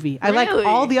that movie. I like Really?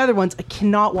 all the other ones. I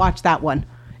cannot watch that one.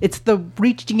 It's the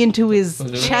reaching into his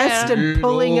chest Yeah. and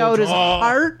pulling out his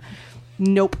heart.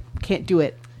 Nope, can't do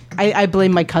it. I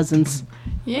blame my cousins.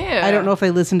 Yeah. I don't know if they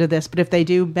listen to this, but if they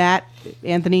do, Matt,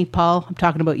 Anthony, Paul, I'm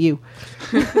talking about you.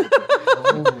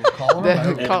 Calling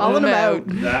them out. Calling them out.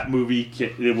 That movie,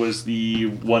 it was the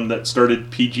one that started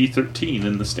PG-13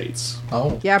 in the States.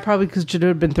 Oh. Yeah, probably because should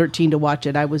have been 13 to watch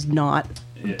it. I was not.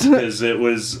 Because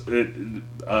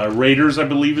Raiders, I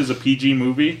believe, is a PG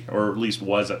movie, or at least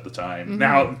was at the time.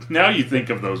 Now you think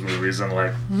of those movies and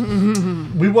like,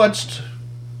 We watched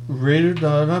Raiders,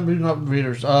 not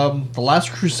Raiders. The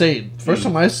Last Crusade. First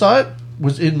time I saw it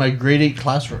was in my grade 8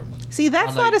 classroom. See,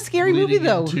 that's On, not like, a scary movie, leading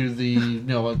though. into the,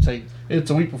 it's like it's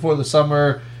a week before the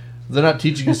summer. They're not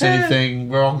teaching us anything.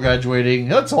 We're all graduating.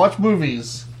 Let's watch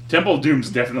movies. Temple of Doom's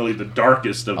definitely the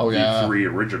darkest of Oh, the yeah. 3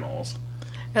 originals.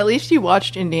 At least you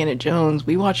watched Indiana Jones.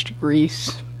 We watched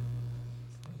Grease.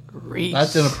 Grease.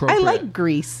 That's inappropriate. I like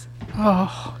Grease.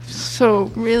 Oh, so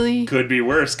really? Could be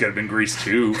worse. Could have been Grease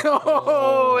 2.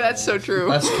 Oh, that's so true.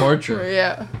 That's torture.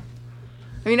 Yeah.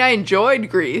 I mean, I enjoyed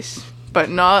Grease, but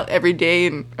not every day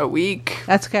in a week.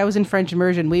 That's okay. I was in French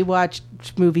immersion. We watched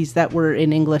movies that were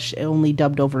in English, only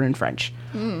dubbed over in French.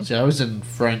 See, I was in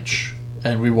French,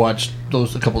 and we watched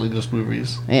a couple English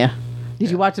movies. Yeah. Did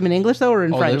you watch them in English, though, or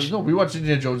in French? No, we watched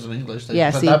Indiana Jones in English. Yeah,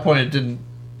 At see. that point, it didn't.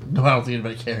 No, I don't think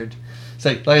anybody cared. It's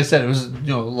like I said, it was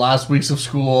last weeks of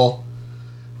school.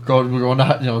 We're going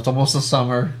to it's almost the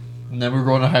summer, and then we're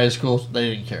going to high school. So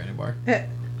they didn't care anymore.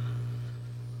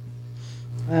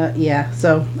 Yeah,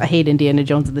 so I hate Indiana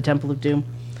Jones and the Temple of Doom.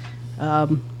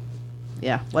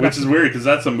 Yeah. Which is weird, because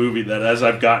that's a movie that, as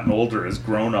I've gotten older, has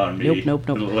grown on me. Nope.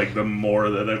 Like, the more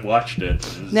that I've watched it,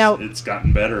 Now- it's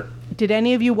gotten better. Did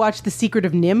any of you watch The Secret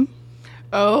of Nim?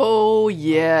 Oh,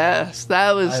 yes. That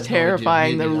I was have no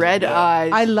terrifying. idea. The Maybe red not.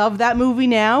 eyes. I love that movie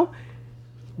now.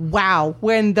 Wow.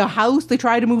 When they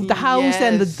try to move the house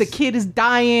and Yes. the kid is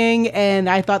dying, and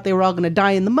I thought they were all going to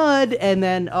die in the mud, and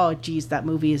then, oh, geez, that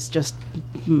movie is just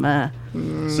meh.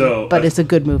 So, But it's a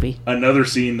good movie. another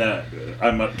scene that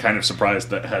I'm kind of surprised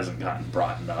that hasn't gotten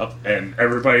brought up, and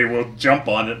everybody will jump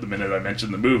on it the minute I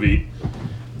mention the movie,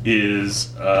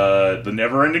 is the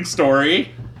never-ending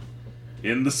story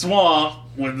in the swamp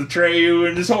with the Atreyu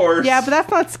and his horse. Yeah, but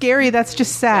that's not scary. That's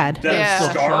just sad. That's Yeah.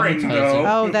 scarring, Traumatizing. though.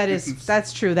 Oh,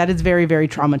 that's true. That is very, very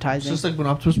It's traumatizing. just like when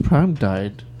Optimus Prime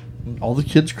died, all the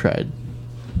kids cried.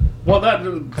 Well,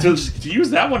 to use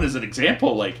that one as an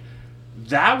example, like,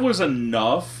 that was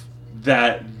enough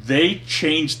that they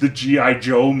changed the G.I.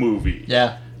 Joe movie.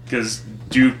 Yeah. Because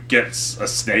Duke gets a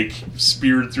snake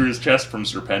speared through his chest from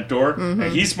Serpentor, and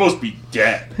he's supposed to be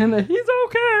dead. And then he's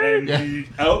okay. And the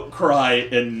outcry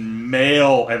and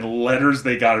mail and letters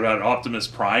they got about Optimus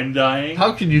Prime dying,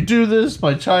 How can you do this?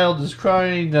 My child is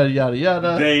crying. Yada yada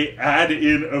yada. they add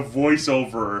in a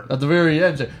voiceover. At the very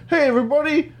end, say, "Hey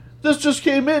everybody, this just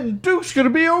came in. Duke's gonna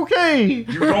be okay."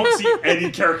 You don't see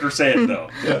any character say it, though.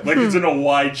 Like, it's in a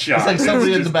wide shot. It's like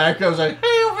somebody in just- the background was like,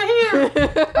 "Hey, over here."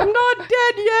 I'm not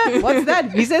dead yet. What's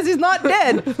that? He says he's not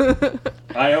dead.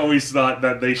 I always thought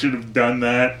that they should have done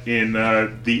that in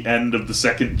the end of the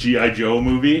second G.I. Joe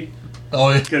movie. Oh,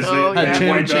 yeah. Because Oh, they yeah.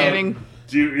 wind up- Channing.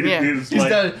 Dude, Yeah. it's He's like,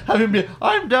 down, have him be,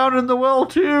 "I'm down in the well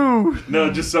too."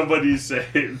 no, just somebody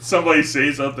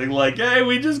say something like, "Hey,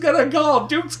 we just got a call.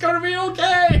 Duke's gonna be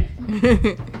okay."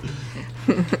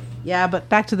 Yeah, but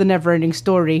back to the Neverending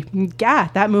Story. Yeah,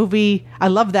 that movie. I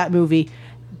love that movie.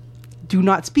 Do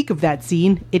not speak of that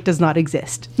scene. It does not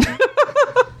exist.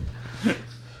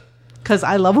 Because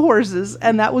I love horses,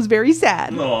 and that was very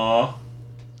sad. Aw.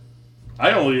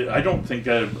 I don't think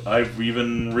I've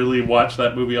even really watched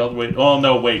that movie all the way. Oh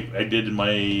no, wait, I did in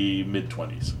my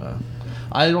mid-20s.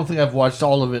 I don't think I've watched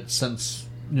all of it since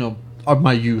of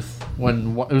my youth.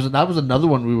 When that was another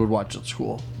one we would watch at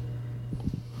school.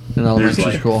 In There's elementary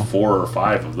like school. 4 or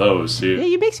 5 of those Yeah, too.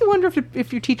 it makes you wonder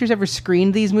if your teachers ever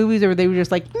screened these movies, or they were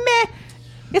just like, meh,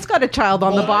 it's got a child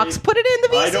on the Well, box, put it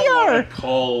in the I don't VCR. want to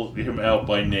call him out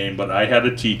by name, but I had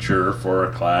a teacher for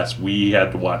a class. We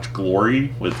had to watch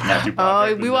Glory with Matthew. Oh,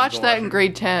 Broderick we and watched Denzel that in Washington.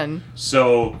 grade 10.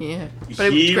 So Yeah. But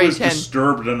it was he grade was 10.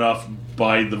 disturbed enough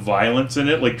by the violence in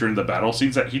it, like during the battle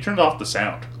scenes, that he turned off the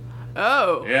sound.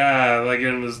 Oh. Yeah, like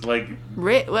it was like,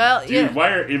 Well, dude,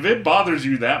 yeah. if it bothers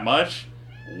you that much,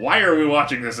 why are we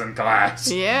watching this in class?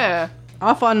 Yeah.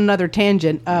 Off on another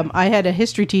tangent, I had a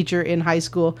history teacher in high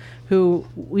school who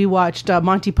we watched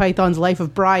Monty Python's Life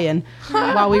of Brian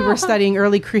while we were studying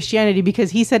early Christianity,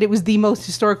 because he said it was the most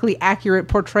historically accurate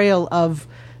portrayal of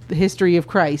the history of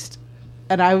Christ.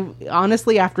 And I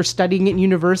honestly, after studying it in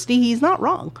university, he's not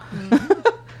wrong.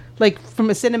 Like, from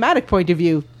a cinematic point of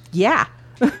view, yeah.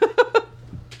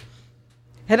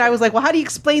 And I was like, well, how do you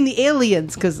explain the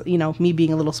aliens? Because, me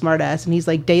being a little smartass. And he's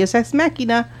like, Deus Ex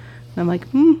Machina. And I'm like,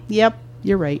 yep,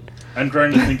 you're right. I'm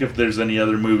trying to think if there's any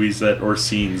other movies or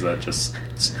scenes that just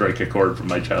strike a chord from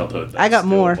my childhood. That I got still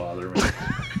more. Bother me.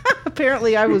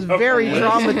 Apparently, I was very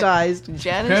traumatized.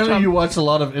 Janice Apparently, Trump- you watch a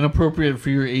lot of inappropriate for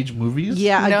your age movies.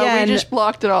 Yeah, No, again, we just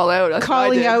blocked it all out. That's what I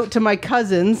calling did. out to my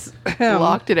cousins.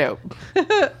 Blocked it out.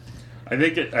 I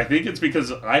think it's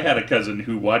because I had a cousin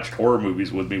who watched horror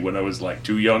movies with me when I was like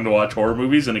too young to watch horror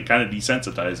movies, and it kind of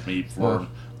desensitized me for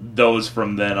those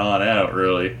from then on out.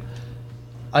 Really,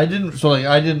 I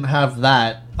didn't have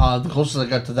that. The closest I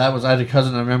got to that was I had a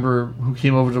cousin I remember who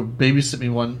came over to babysit me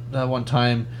one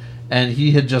time, and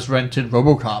he had just rented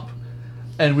RoboCop,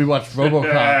 and we watched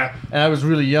RoboCop, and I was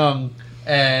really young,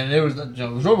 and it was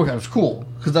RoboCop was cool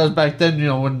because that was back then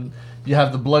when you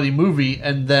have the bloody movie,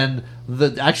 and then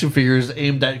the action figures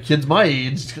aimed at kids my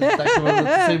age that came out at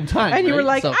the same time. And you were right?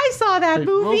 like, So, I saw that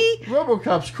movie.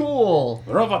 RoboCop's cool.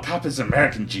 RoboCop is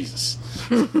American Jesus.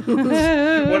 One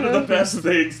of the best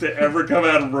things to ever come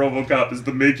out of RoboCop is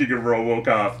the making of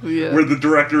RoboCop, Yeah. where the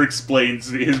director explains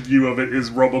his view of it is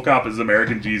RoboCop is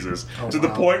American Jesus, to the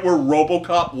point where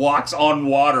RoboCop walks on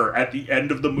water at the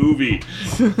end of the movie.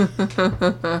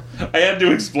 I had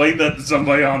to explain that to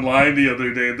somebody online the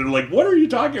other day. They're like, "What are you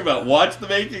talking about? Watch the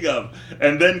making of,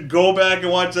 and then go back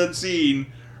and watch that scene."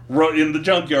 In the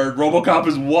junkyard, RoboCop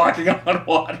is walking on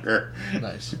water.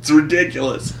 Nice. It's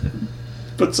ridiculous,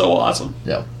 but so awesome.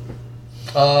 Yep.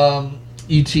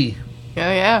 E.T.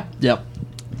 Yeah. Yep.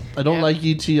 I don't Yeah. like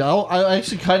E.T. I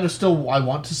actually kind of still I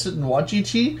want to sit and watch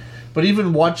E.T. But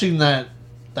even watching that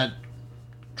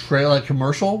trailer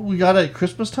commercial we got at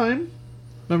Christmas time.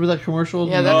 Remember that commercial?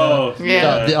 Yeah, Oh,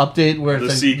 Yeah. the update where The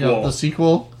it's like, you know, sequel. the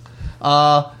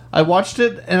sequel. I watched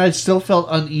it and I still felt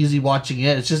uneasy watching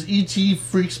it. It's just E.T.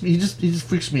 freaks me. He just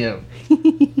freaks me out.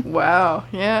 Wow.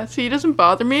 Yeah. See, it doesn't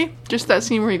bother me. Just that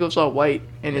scene where he goes all white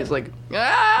and is like, Oh,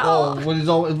 ah!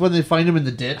 when they find him in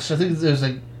the ditch, I think there's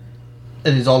like,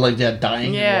 and he's all like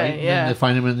dying. Yeah, and white, yeah. And they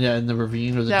find him in the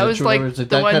ravine or the That ditch was or like whatever. It's like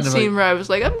the that one kind of scene like, where I was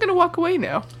like, I'm gonna walk away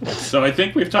now. So I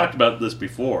think we've talked about this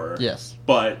before. yes,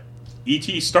 But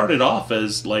E.T. started off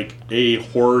as like a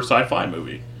horror sci-fi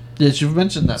movie. yes, you've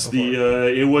mentioned that before.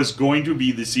 It was going to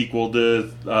be the sequel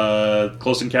to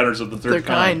Close Encounters of the Third They're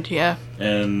kind, yeah.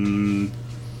 and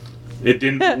it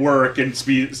didn't work. And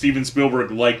Steven Spielberg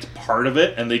liked part of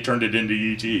it, and they turned it into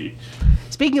E.T.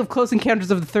 Speaking of Close Encounters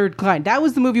of the Third Kind, that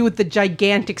was the movie with the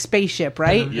gigantic spaceship,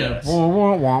 right? Yes.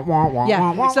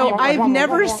 Yeah. So I've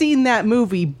never seen that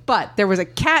movie, but there was a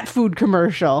cat food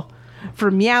commercial for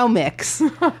Meow Mix,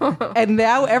 and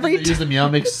now every They use the Meow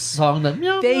Mix song that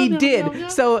meow, they meow, did. meow, meow.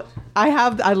 So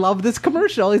I love this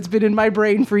commercial. It's been in my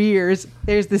brain for years.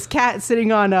 There's this cat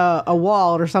sitting on a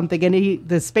wall or something, and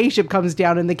the spaceship comes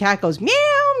down, and the cat goes meow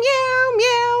meow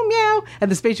meow meow,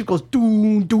 and the spaceship goes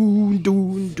doon doon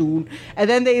doon doon, and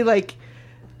then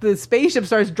the spaceship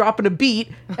starts dropping a beat,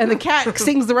 and the cat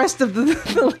sings the rest of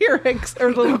the lyrics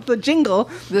or the jingle.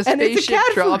 The and it's a spaceship cat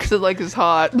food drops it like it's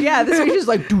hot. yeah, the spaceship's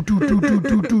like do do do do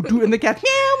do do do, and the cat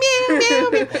meow meow meow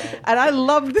meow. And I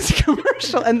love this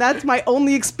commercial, and that's my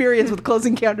only experience with Close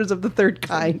Encounters of the Third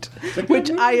Kind, which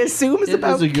I assume is It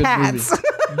about is a good cats. movie.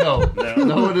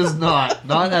 No, it is not.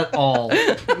 Not at all.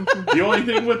 The only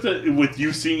thing with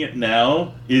you seeing it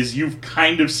now is you've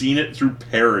kind of seen it through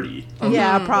parody.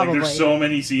 Yeah, Like probably. there's so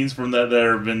many scenes from that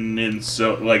have been in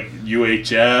like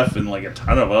UHF and like a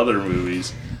ton of other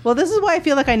movies. Well, this is why I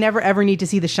feel like I never ever need to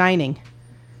see The Shining,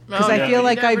 because Oh, I yeah, feel you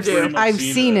like never do. I've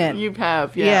seen it. You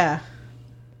have, Yeah.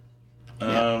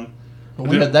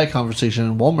 We had that conversation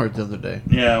in Walmart the other day.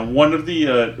 Yeah, one of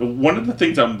the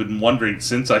things I've been wondering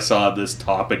since I saw this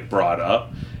topic brought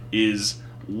up is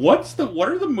what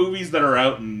are the movies that are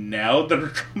out now that are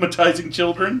traumatizing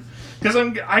children? Because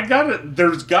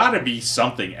there's gotta be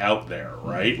something out there,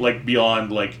 right? Like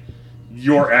beyond like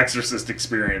your Exorcist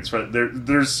experience, right?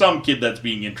 There's some kid that's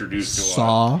being introduced to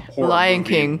Saw. a horror Lion movie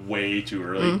King. way too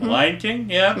early. Lion King,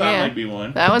 yeah, that Yeah. might be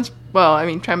one. That one's, well, I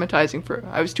mean, traumatizing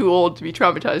I was too old to be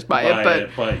traumatized by it,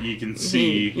 But you can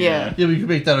see, yeah. Yeah, we could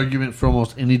make that argument for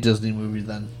almost any Disney movie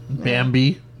then.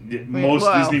 Bambi. Most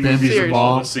Well, Disney movies seriously.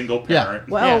 involve a single Yeah. parent.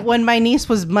 Well, Yeah. when my niece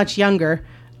was much younger,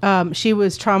 she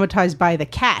was traumatized by the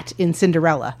cat in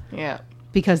Cinderella yeah.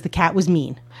 because the cat was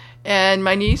mean. And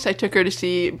my niece, I took her to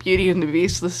see Beauty and the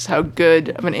Beast. This is how good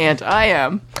of an aunt I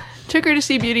am. Took her to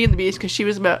see Beauty and the Beast because it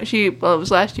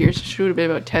was last year, so she would have been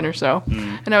about 10 or so.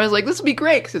 And I was like, this will be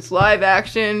great because it's live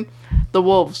action. The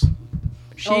wolves.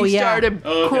 She Oh, yeah. started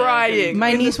Okay. crying. My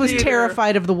in the niece was theater.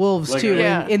 terrified of the wolves Like too,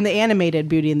 Yeah. in the animated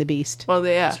Beauty and the Beast. Well,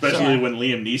 yeah. Especially when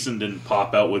Liam Neeson didn't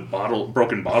pop out with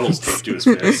broken bottles taped to his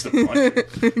fist. I'm like,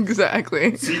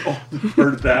 Exactly. see,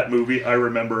 for that movie, I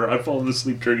remember I've fallen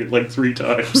asleep during it like 3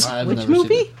 times. I've Which never seen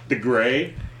movie? it. The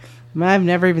Gray. I've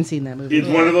never even seen that movie. It's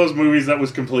one of those movies that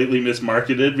was completely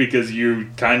mismarketed because you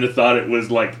kind of thought it was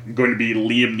like going to be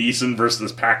Liam Neeson versus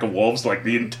this pack of wolves like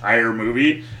the entire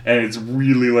movie, and it's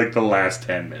really like the last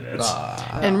 10 minutes.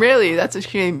 And really, that's a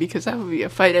shame because that would be a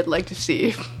fight I'd like to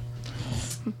see.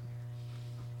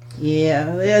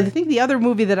 Yeah, I think the other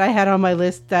movie that I had on my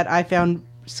list that I found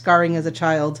scarring as a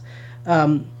child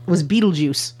was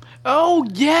Beetlejuice. Oh,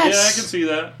 Yeah, I yes! can see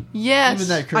that. Yes! Even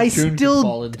that I cartoon could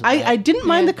fall into that. I didn't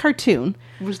mind Yeah. the cartoon.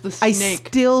 It was the I snake.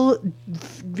 still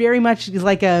very much is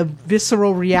like a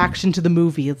visceral reaction to the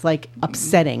movie. It's like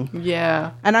upsetting.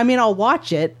 Yeah. And I mean, I'll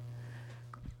watch it.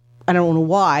 I don't know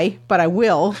why, but I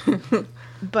will.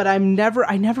 But I never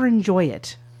enjoy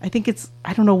it. I think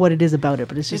I don't know what it is about it,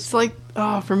 but it's just It's like,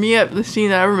 for me, the scene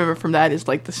that I remember from that is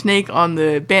like the snake on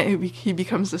the he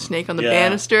becomes the snake on the Yeah.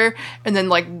 banister, and then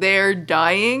like they're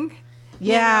dying.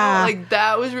 you yeah. know? Like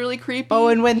that was really creepy. Oh,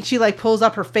 and when she like pulls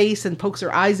up her face and pokes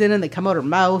her eyes in, and they come out her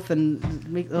mouth and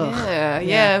make. Ugh.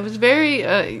 yeah, it was very.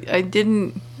 I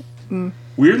didn't.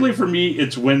 Weirdly for me,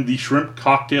 it's when the shrimp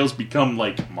cocktails become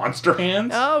like monster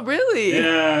hands. Oh, really?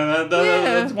 Yeah, Yeah.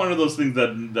 that's one of those things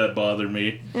that bother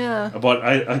me. Yeah. But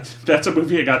I that's a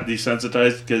movie I got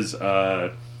desensitized because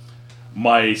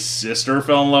my sister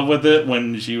fell in love with it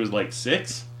when she was like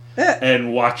 6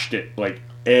 and watched it like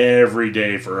every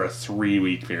day for a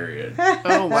 3-week period.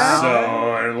 Oh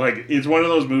wow. So like it's one of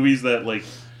those movies that like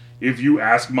if you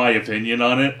ask my opinion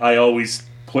on it, I always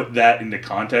put that into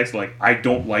context. Like I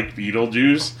don't like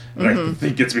Beetlejuice, and I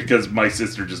think it's because my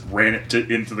sister just ran it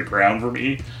into the ground for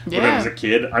me when I was a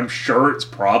kid. I'm sure it's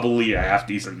probably a half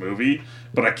decent movie,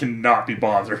 but I cannot be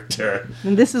bothered to.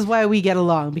 And this is why we get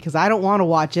along, because I don't want to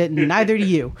watch it, and neither do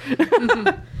you.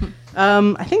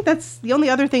 I think that's the only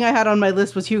other thing I had on my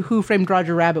list was Who Framed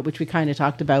Roger Rabbit, which we kind of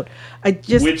talked about.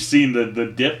 Which scene?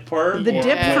 The dip part? The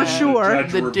dip for sure.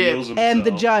 The The dip. reveals And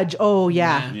the himself. judge. Oh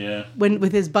yeah. Yeah. When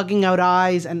with his bugging out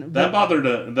eyes and That bothered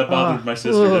my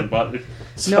sister. Ugh. Didn't bother.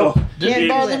 So No, can't in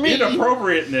bother me.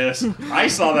 inappropriateness, I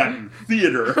saw that in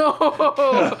theater.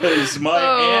 Because my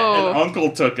aunt and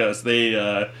uncle took us. They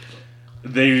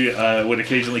would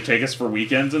occasionally take us for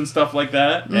weekends and stuff like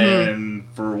that, and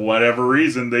for whatever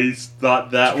reason, they thought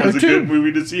that was a good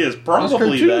movie to see. It's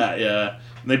probably cartoon. that, yeah.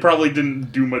 They probably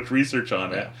didn't do much research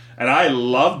on it, and I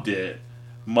loved it.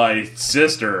 My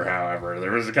sister, however,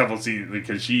 there was a couple scenes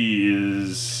because she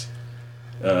is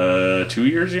 2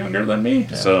 years younger than me,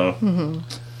 so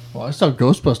Well, I saw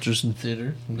Ghostbusters in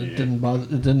theater. It didn't bother.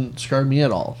 It didn't scare me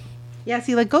at all. Yeah,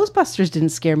 see, like Ghostbusters didn't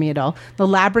scare me at all. The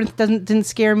Labyrinth didn't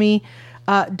scare me.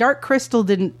 Dark Crystal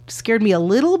scared me a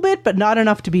little bit, but not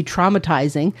enough to be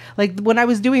traumatizing. Like when I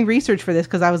was doing research for this,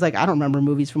 because I was like, I don't remember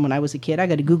movies from when I was a kid. I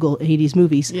got to Google 80s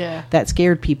movies that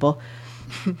scared people.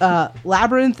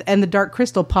 Labyrinth and the Dark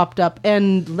Crystal popped up,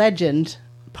 and Legend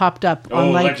popped up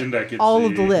on like Legend I could all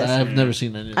of see. the lists. I've never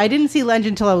seen any. I didn't see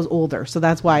Legend until I was older, so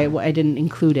that's why I didn't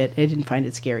include it. I didn't find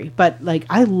it scary. But, like,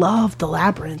 I love The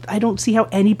Labyrinth. I don't see how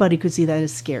anybody could see that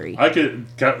as scary. I can't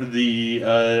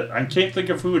think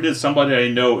of who it is. Somebody I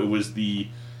know. It was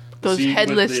Those scene with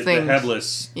headless the things.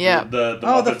 headless. Yeah. The The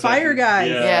Muppets fire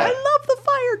guys. Yeah. I love the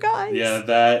fire guys. Yeah,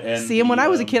 that and See, and when I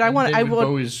was a kid, I David would.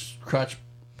 Bowie's crotch.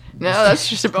 No, that's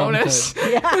just a bonus.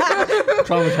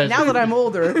 Traumatized. Now that I'm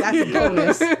older, that's a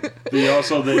bonus.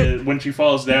 when she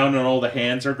falls down and all the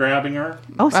hands are grabbing her.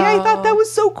 Oh, see, I thought that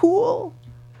was so cool.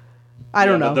 I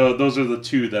don't know. But those are the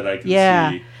two that I can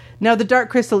Yeah. see. No, the Dark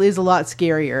Crystal is a lot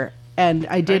scarier, and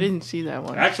I I did. didn't see that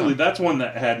one. Actually, that's one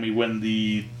that had me when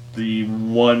the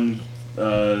one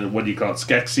what do you call it,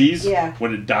 Skeksis? Yeah.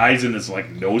 When it dies and its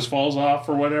like nose falls off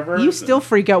or whatever. You still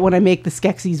freak out when I make the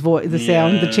Skeksis voice, the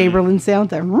sound, the Yeah. Chamberlain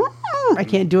sound. I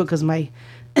can't do it because my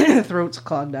throat's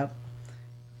clogged up.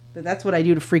 But that's what I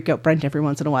do to freak out Brent every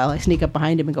once in a while. I sneak up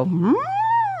behind him and go,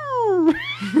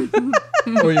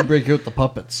 Or you break out the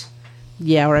puppets.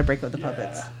 yeah, or I break out the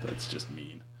puppets. Yeah, that's just mean.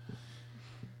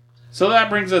 So that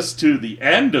brings us to the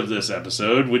end of this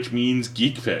episode, which means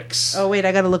Geek Picks. Oh, wait,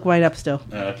 I got to look mine up still.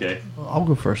 Okay. I'll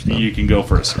go first. Then. You can go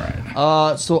first,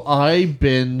 Ryan. So I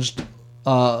binged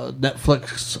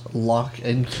Netflix Lock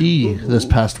and Key this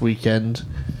past weekend.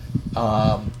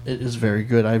 It is very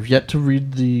good. I've yet to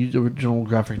read the original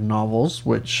graphic novels,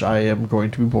 which I am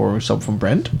going to be borrowing some from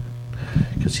Brent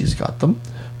because he's got them.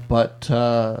 But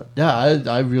yeah,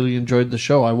 I really enjoyed the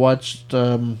show. I watched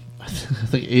I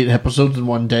think 8 episodes in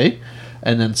one day,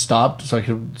 and then stopped so I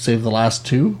could save the last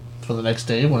 2 for the next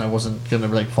day when I wasn't gonna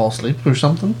like fall asleep or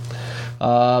something.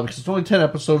 Because it's only 10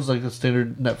 episodes, like a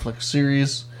standard Netflix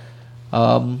series.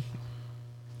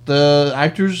 The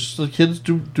actors, the kids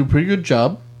do a pretty good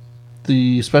job.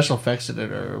 The special effects in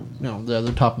it are,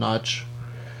 they're top notch.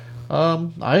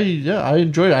 I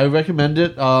enjoyed it. I recommend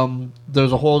it.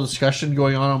 There's a whole discussion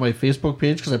going on my Facebook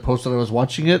page because I posted I was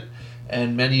watching it,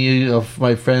 and many of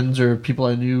my friends or people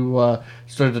I knew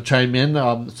started to chime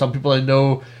in. Some people I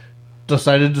know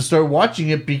decided to start watching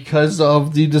it because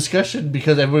of the discussion,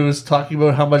 because everyone was talking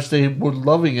about how much they were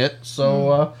loving it.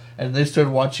 So and they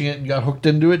started watching it and got hooked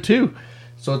into it too.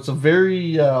 So it's a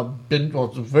very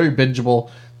it's very bingeable.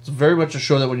 It's very much a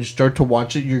show that when you start to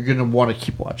watch it, you're going to want to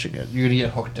keep watching it. You're going to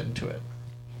get hooked into it.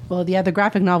 Well, yeah, the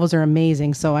graphic novels are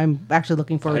amazing, so I'm actually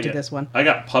looking forward to this one. I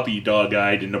got puppy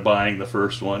dog-eyed into buying the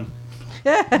first one.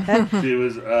 It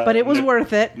was, But it was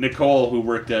worth it. Nicole, who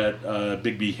worked at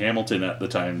Bigby Hamilton at the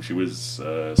time, she was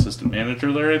assistant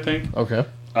manager there, I think. Okay.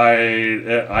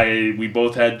 we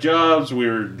both had jobs. We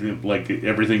were like,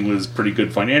 everything was pretty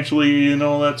good financially and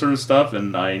all that sort of stuff,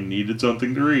 and I needed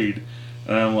something to read.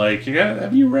 And I'm like, yeah,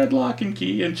 have you read Lock and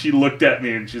Key? And she looked at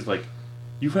me and she's like,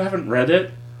 you haven't read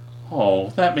it? Oh,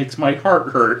 that makes my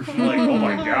heart hurt. I'm like, oh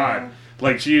my god.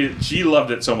 Like, she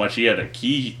loved it so much, she had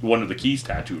one of the keys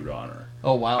tattooed on her.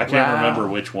 Oh, wow. I can't remember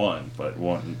which one, but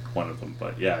one of them.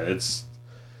 But yeah,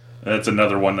 that's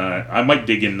another one. I might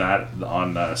dig in that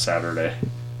on Saturday,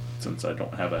 since I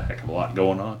don't have a heck of a lot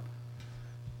going on.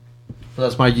 Well,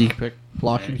 that's my geek pick.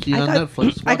 Lock and Key on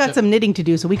Netflix. I got some knitting to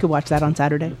do, so we could watch that on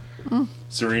Saturday.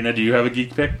 Serena, do you have a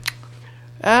geek pick?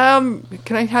 Can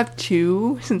I have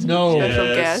two since No. I'm a special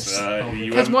Yes, guest? you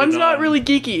Because haven't one's been not on. really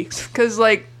geeky. Because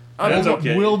like, That's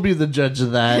okay. We'll be the judge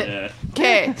of that. Yeah.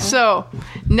 okay, so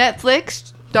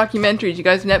Netflix documentaries. You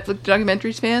guys Netflix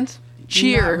documentaries fans?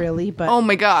 Cheer. Not really, but Oh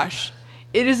my gosh,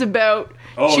 it is about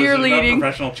Oh, is it about cheerleading.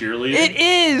 professional cheerleading? It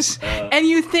is, and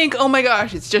you think, oh my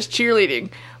gosh, it's just cheerleading.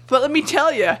 But let me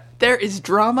tell you, there is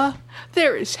drama.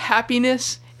 There is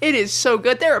happiness. It is so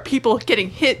good. There are people getting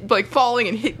hit, like falling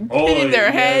and hitting their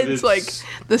yeah, heads. it's- Like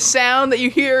the sound that you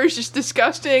hear is just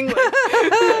disgusting. Like,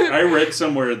 I read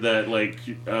somewhere that like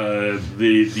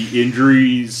the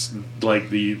injuries,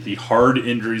 like the hard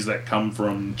injuries that come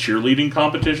from cheerleading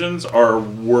competitions, are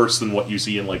worse than what you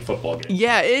see in like football games.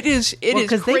 yeah, it is. It is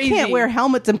because crazy. they can't wear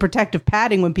helmets and protective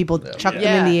padding when people chuck them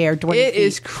in the air 20 It feet.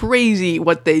 is crazy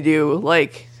what they do.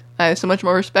 Like, I have so much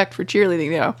more respect for cheerleading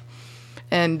now.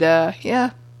 And,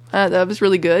 that was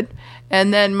really good.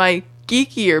 And then my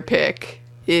geekier pick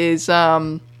is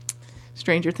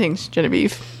Stranger Things,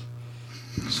 Genevieve.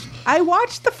 I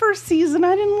watched the first season.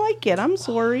 I didn't like it. I'm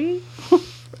sorry.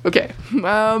 Okay.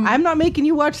 I'm not making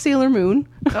you watch Sailor Moon.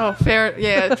 Oh, fair.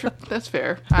 Yeah, that's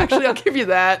fair. Actually, I'll give you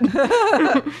that.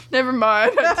 Never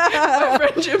mind. My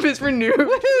friendship is renewed.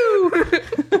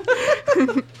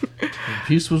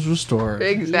 Peace was restored.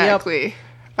 Exactly.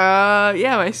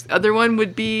 My other one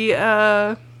would be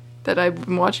that I've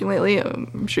been watching lately.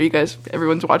 I'm sure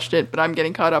everyone's watched it, but I'm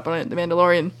getting caught up on it. The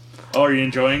Mandalorian. Oh, are you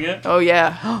enjoying it? Oh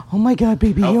yeah, Oh my god,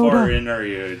 Baby How far Yoda. in are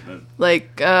you?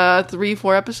 like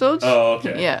 3-4 episodes. Oh,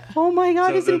 okay. Yeah. Oh my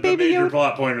god, So isn't the Baby major Yoda?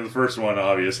 plot point of the first one,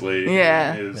 obviously,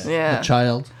 Yeah. is Yeah.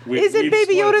 Child. Isn't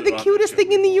Baby Yoda the cutest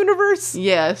thing in the universe?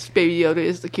 Yes, Baby Yoda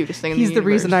is the cutest thing in He's the the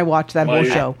universe. reason I watched that whole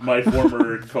show. My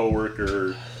former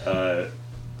coworker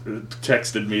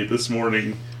texted me this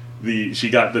morning. She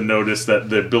got the notice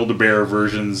that the Build-A-Bear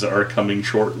versions are coming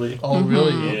shortly. Oh,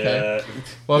 really? Okay. Yeah.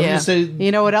 Well, I was Yeah. going to say,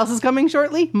 You know what else is coming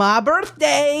shortly? My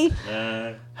birthday.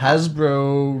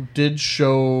 Hasbro did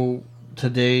show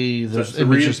today Is there's that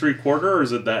 3 images, 3/4, or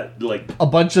is it that like? a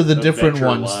bunch of the different Adventure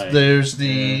ones. line. There's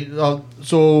the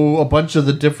so a bunch of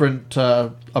the different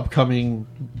upcoming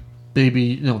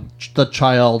baby, the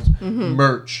child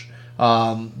merch.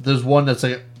 There's one that's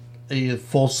a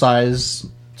full size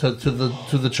to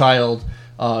the child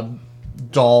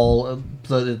doll.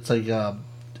 It's like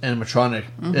animatronic.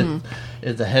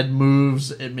 The head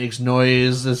moves. It makes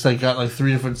noise. It's like got like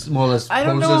 3 different more or less. I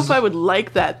don't know poses. if I would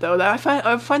like that though. I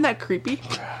find that creepy.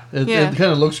 It Yeah.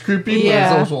 kind of looks creepy,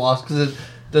 Yeah. but it's also awesome because it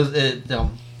does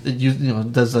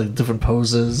it does like different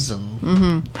poses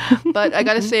and But I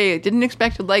gotta say, didn't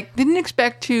expect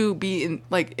to be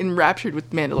enraptured with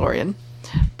Mandalorian,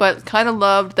 but kind of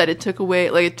loved that it took away,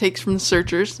 like it takes from the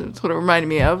Searchers. That's what it reminded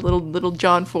me of, little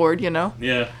John Ford,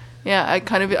 Yeah. Yeah,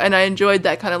 I enjoyed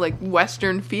that kind of like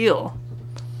Western feel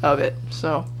of it.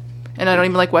 So, and I don't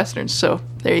even like Westerns, so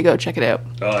there you go, check it out.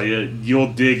 Oh yeah,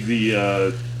 you'll dig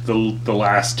the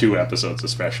last 2 episodes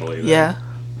especially. then. Yeah.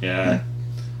 Yeah.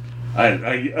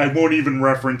 I won't even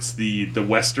reference the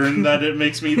Western that it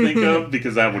makes me think of,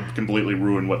 because that would completely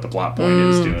ruin what the plot point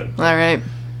is to it. All right.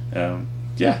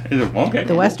 Yeah. Okay.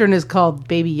 The Western is called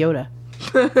Baby Yoda.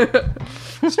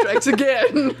 Strikes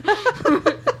again.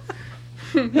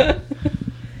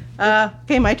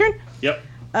 Okay, my turn. Yep.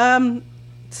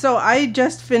 So I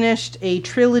just finished a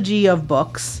trilogy of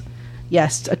books.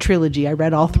 Yes, a trilogy. I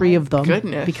read all 3 of them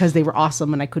goodness. because they were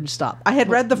awesome and I couldn't stop. I had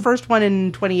read the first one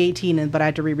in 2018, but I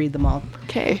had to reread them all.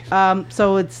 Okay.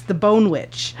 So it's The Bone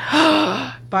Witch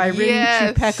by Rin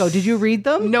Yes. Chupeco. Did you read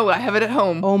them? No, I have it at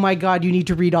home. Oh my god, you need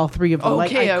to read all 3 of them.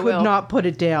 Okay, I I could will. not put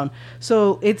it down.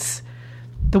 So it's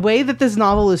the way that this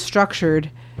novel is structured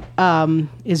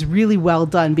is really well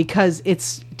done because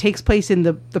it takes place in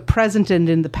the present and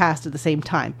in the past at the same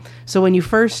time. So when you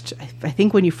first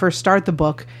start the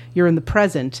book, you're in the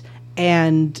present,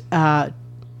 and I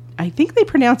think they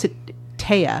pronounce it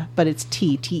Taya, but it's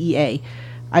T-E-A.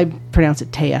 I pronounce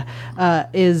it Taya.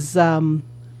 Is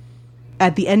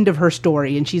at the end of her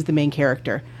story, and she's the main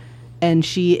character, and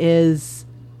she is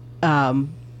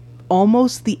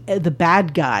almost the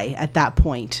bad guy at that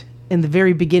point. In the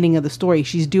very beginning of the story,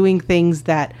 she's doing things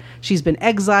that she's been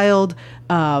exiled.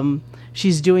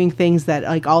 She's doing things that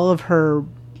like all of her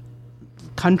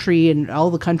country and all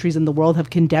the countries in the world have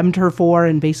condemned her for,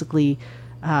 and basically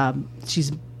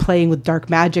she's playing with dark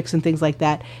magics and things like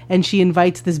that. And she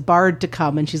invites this bard to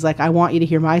come, and she's like, I want you to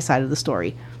hear my side of the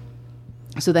story.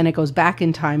 So then it goes back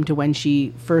in time to when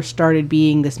she first started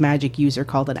being this magic user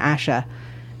called an Asha.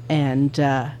 And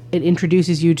it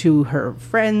introduces you to her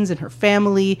friends and her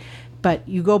family, but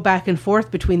you go back and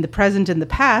forth between the present and the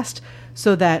past,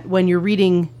 so that when you're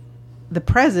reading the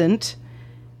present,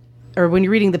 or when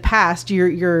you're reading the past,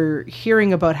 you're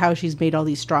hearing about how she's made all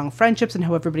these strong friendships and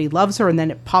how everybody loves her, and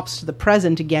then it pops to the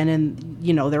present again, and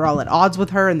you know they're all at odds with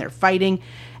her and they're fighting.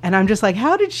 And I'm just like,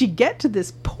 how did she get to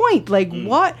this point? Like,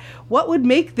 what would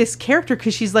make this character,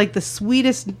 because she's like the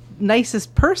sweetest,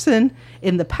 nicest person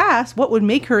in the past, what would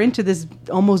make her into this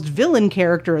almost villain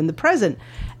character in the present?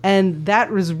 And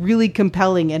that was really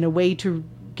compelling, and a way to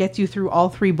get you through all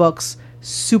 3 books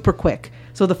super quick.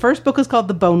 So the first book is called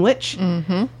The Bone Witch.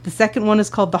 Mm-hmm. The second one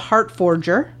is called The Heart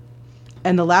Forger.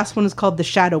 And the last one is called The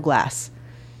Shadow Glass.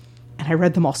 And I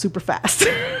read them all super fast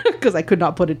because I could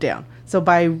not put it down. So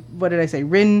by, what did I say,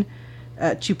 Rin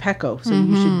Chupeco. So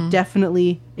you should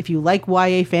definitely, if you like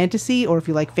YA fantasy or if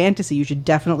you like fantasy, you should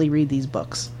definitely read these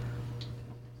books.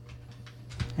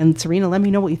 And Serena, let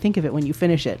me know what you think of it when you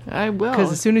finish it. I will.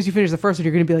 Because as soon as you finish the first one,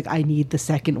 you're going to be like, I need the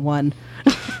second one.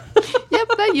 Yep,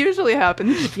 that usually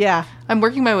happens. Yeah. I'm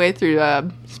working my way through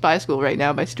Spy School right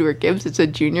now by Stuart Gibbs. It's a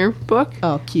junior book.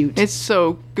 Oh, cute. It's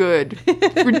so good.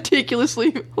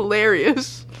 Ridiculously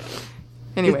hilarious.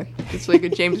 Anyway, it's like a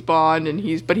James Bond, and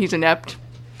he's inept.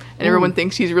 And everyone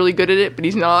thinks he's really good at it, but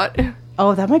he's not.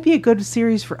 Oh, that might be a good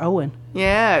series for Owen.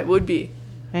 Yeah, it would be.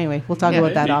 Anyway, we'll talk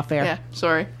about that off air. Yeah,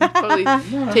 sorry. Totally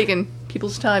taking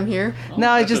people's time here. No,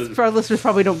 I just, for our listeners,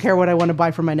 probably don't care what I want to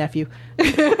buy for my nephew.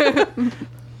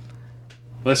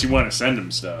 Unless you want to send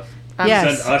him stuff.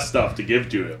 Yes. Send us stuff to give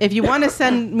to him. If you want to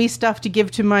send me stuff to give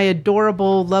to my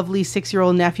adorable, lovely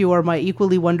 6-year-old nephew, or my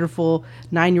equally wonderful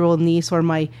 9-year-old niece, or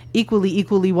my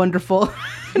equally wonderful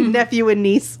nephew and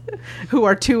niece, who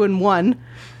are 2 and 1,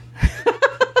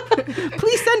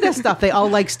 please send us stuff. They all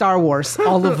like Star Wars.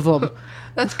 All of them.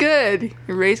 That's good.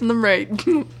 You're raising them right.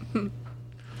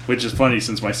 Which is funny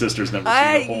since my sister's never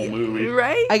seen the whole movie.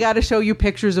 Right? I got to show you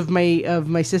pictures of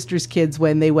my sister's kids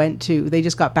when they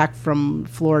just got back from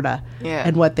Florida. Yeah.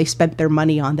 And what they spent their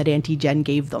money on that Auntie Jen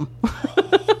gave them.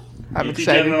 I'm Auntie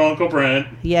excited. Jen and Uncle Brent.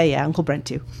 Yeah, Uncle Brent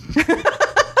too.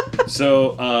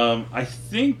 So, I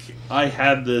think I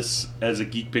had this as a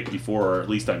geek pick before, or at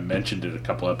least I mentioned it a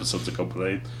couple episodes ago,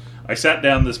 but I sat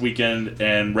down this weekend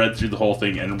and read through the whole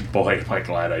thing, and boy, am I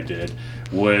glad I did,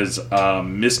 was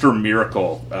Mr.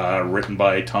 Miracle, written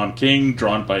by Tom King,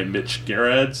 drawn by Mitch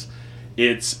Gerads.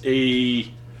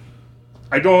 I'm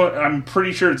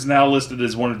pretty sure it's now listed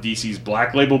as one of DC's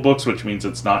Black Label books, which means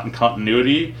it's not in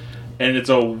continuity. And it's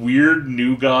a weird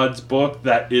New Gods book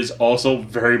that is also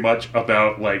very much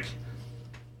about, like,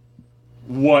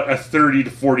 what a 30 to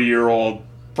 40-year-old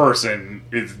person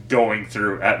is going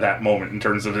through at that moment in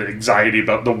terms of anxiety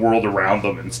about the world around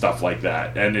them and stuff like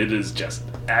that. And it is just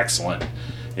excellent.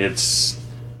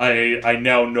 I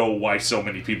now know why so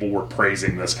many people were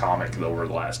praising this comic over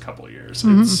the last couple of years.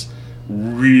 Mm-hmm. It's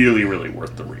really, really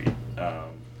worth the read.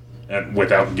 And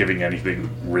without giving anything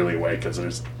really away, because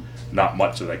there's not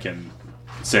much that I can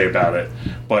say about it.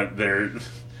 But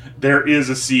there is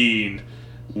a scene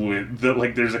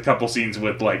there's a couple scenes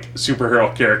with like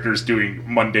superhero characters doing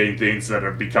mundane things that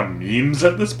have become memes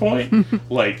at this point,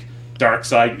 like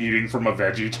Darkseid eating from a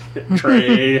veggie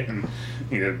tray, and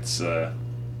it's a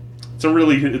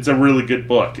really good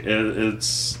book.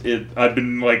 I've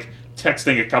been like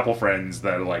texting a couple friends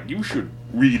that are like, you should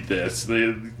read this.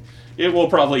 It will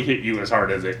probably hit you as hard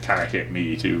as it kind of hit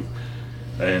me too,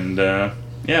 and.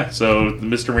 Yeah, so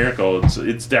Mr. Miracle,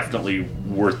 it's definitely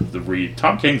worth the read.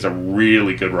 Tom King's a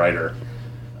really good writer.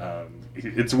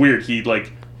 It's weird. He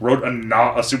wrote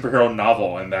a superhero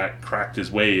novel, and that cracked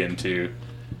his way into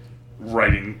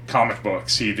writing comic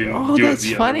books. He didn't do it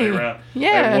the other way around.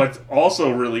 Yeah. And what's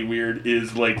also really weird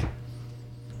is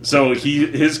so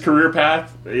his career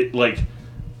path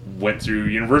went through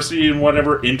university and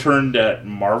whatever, interned at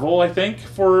Marvel, I think,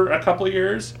 for a couple of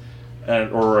years.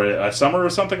 Or a summer or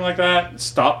something like that,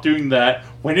 stopped doing that,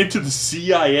 went into the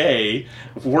CIA,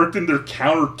 worked in their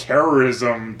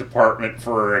counterterrorism department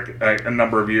for a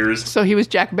number of years. So he was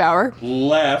Jack Bauer?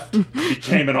 Left,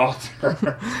 became an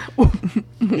author.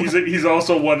 He's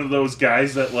also one of those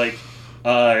guys that,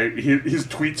 his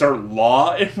tweets are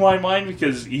law in my mind,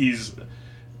 because he's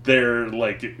they're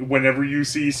like, whenever you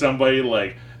see somebody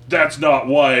like, that's not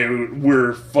why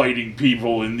we're fighting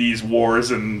people in these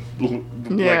wars and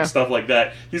like stuff like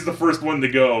that, he's the first one to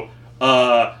go,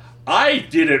 I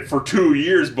did it for 2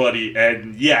 years, buddy,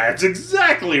 and yeah, it's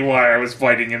exactly why I was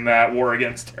fighting in that war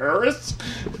against terrorists.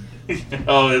 He's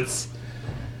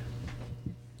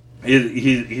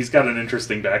got an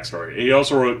interesting backstory. He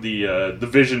also wrote the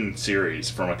Vision series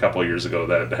from a couple of years ago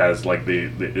that has like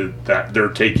that they're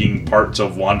taking parts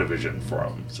of WandaVision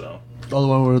from. So the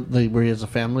one where he has a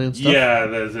family and stuff. Yeah,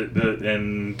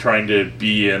 and trying to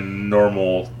be in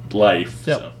normal life.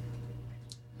 Yep.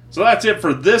 So that's it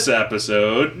for this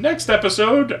episode. Next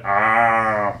episode,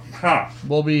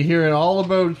 we'll be hearing all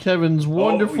about Kevin's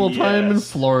wonderful time in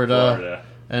Florida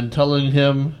and telling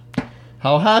him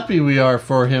how happy we are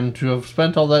for him to have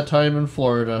spent all that time in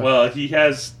Florida. Well, he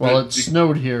has. Well, it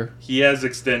snowed here. He has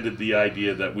extended the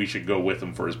idea that we should go with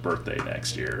him for his birthday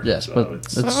next year. Yes, so but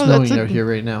it's snowing out here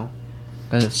right now.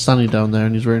 And it's sunny down there,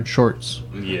 and he's wearing shorts.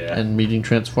 Yeah. And meeting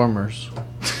Transformers.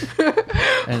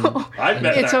 And I've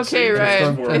met it's okay,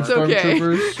 Ryan. It's okay.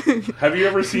 Have you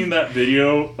ever seen that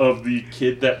video of the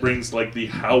kid that brings like the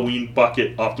Halloween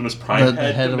bucket Optimus Prime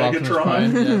head to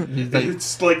Megatron? Yeah. He's like,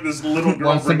 it's like this little girl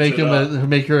wants to make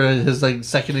her his like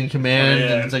second in command,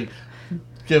 and it's like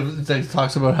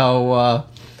talks about how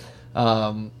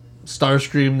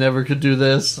Starscream never could do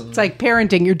this. It's like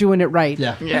parenting. You're doing it right.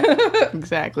 Yeah,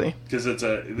 exactly. Because it's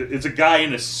a guy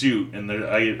in a suit, and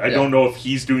I don't know if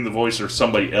he's doing the voice or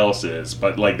somebody else is,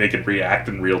 but like they could react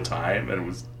in real time, and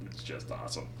it's just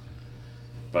awesome.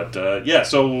 But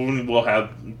so we'll have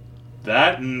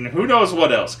that, and who knows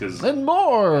what else? And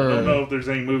more. I don't know if there's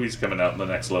any movies coming out in the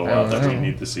next little while that we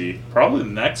need to see. Probably the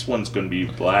next one's going to be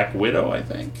Black Widow, I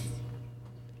think.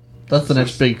 That's the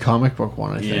next big comic book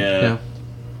one, I think. Yeah.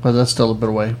 But that's still a bit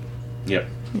away. Yep.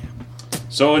 Yeah.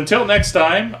 So until next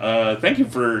time, thank you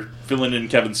for filling in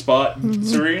Kevin's spot,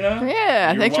 Serena.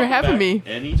 Yeah, thanks for having me.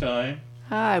 Anytime.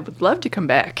 I would love to come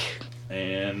back.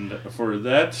 And for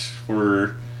that,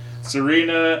 for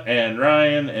Serena and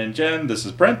Ryan and Jen, this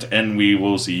is Brent, and we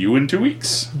will see you in 2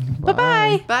 weeks.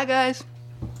 Bye-bye. Bye, guys.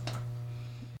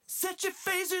 Set your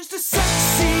phasers to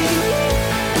sexy.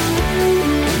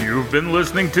 You've been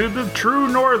listening to the True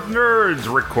North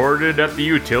Nerds, recorded at the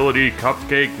Utility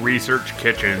Cupcake Research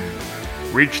Kitchen.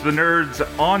 Reach the nerds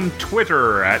on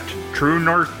Twitter at True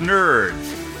North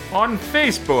Nerds, on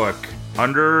Facebook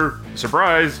under,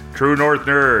 surprise, True North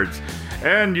Nerds,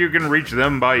 and you can reach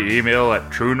them by email at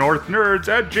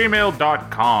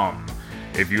truenorthnerds@gmail.com.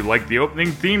 If you like the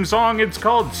opening theme song, it's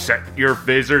called Set Your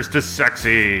Phasers to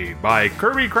Sexy by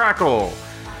Kirby Crackle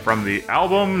from the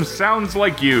album Sounds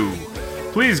Like You.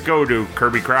 Please go to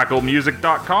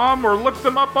KirbyCrackleMusic.com or look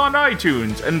them up on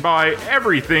iTunes and buy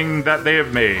everything that they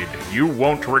have made. You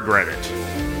won't regret it.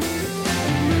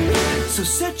 So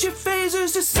set your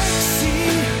phasers to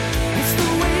sexy.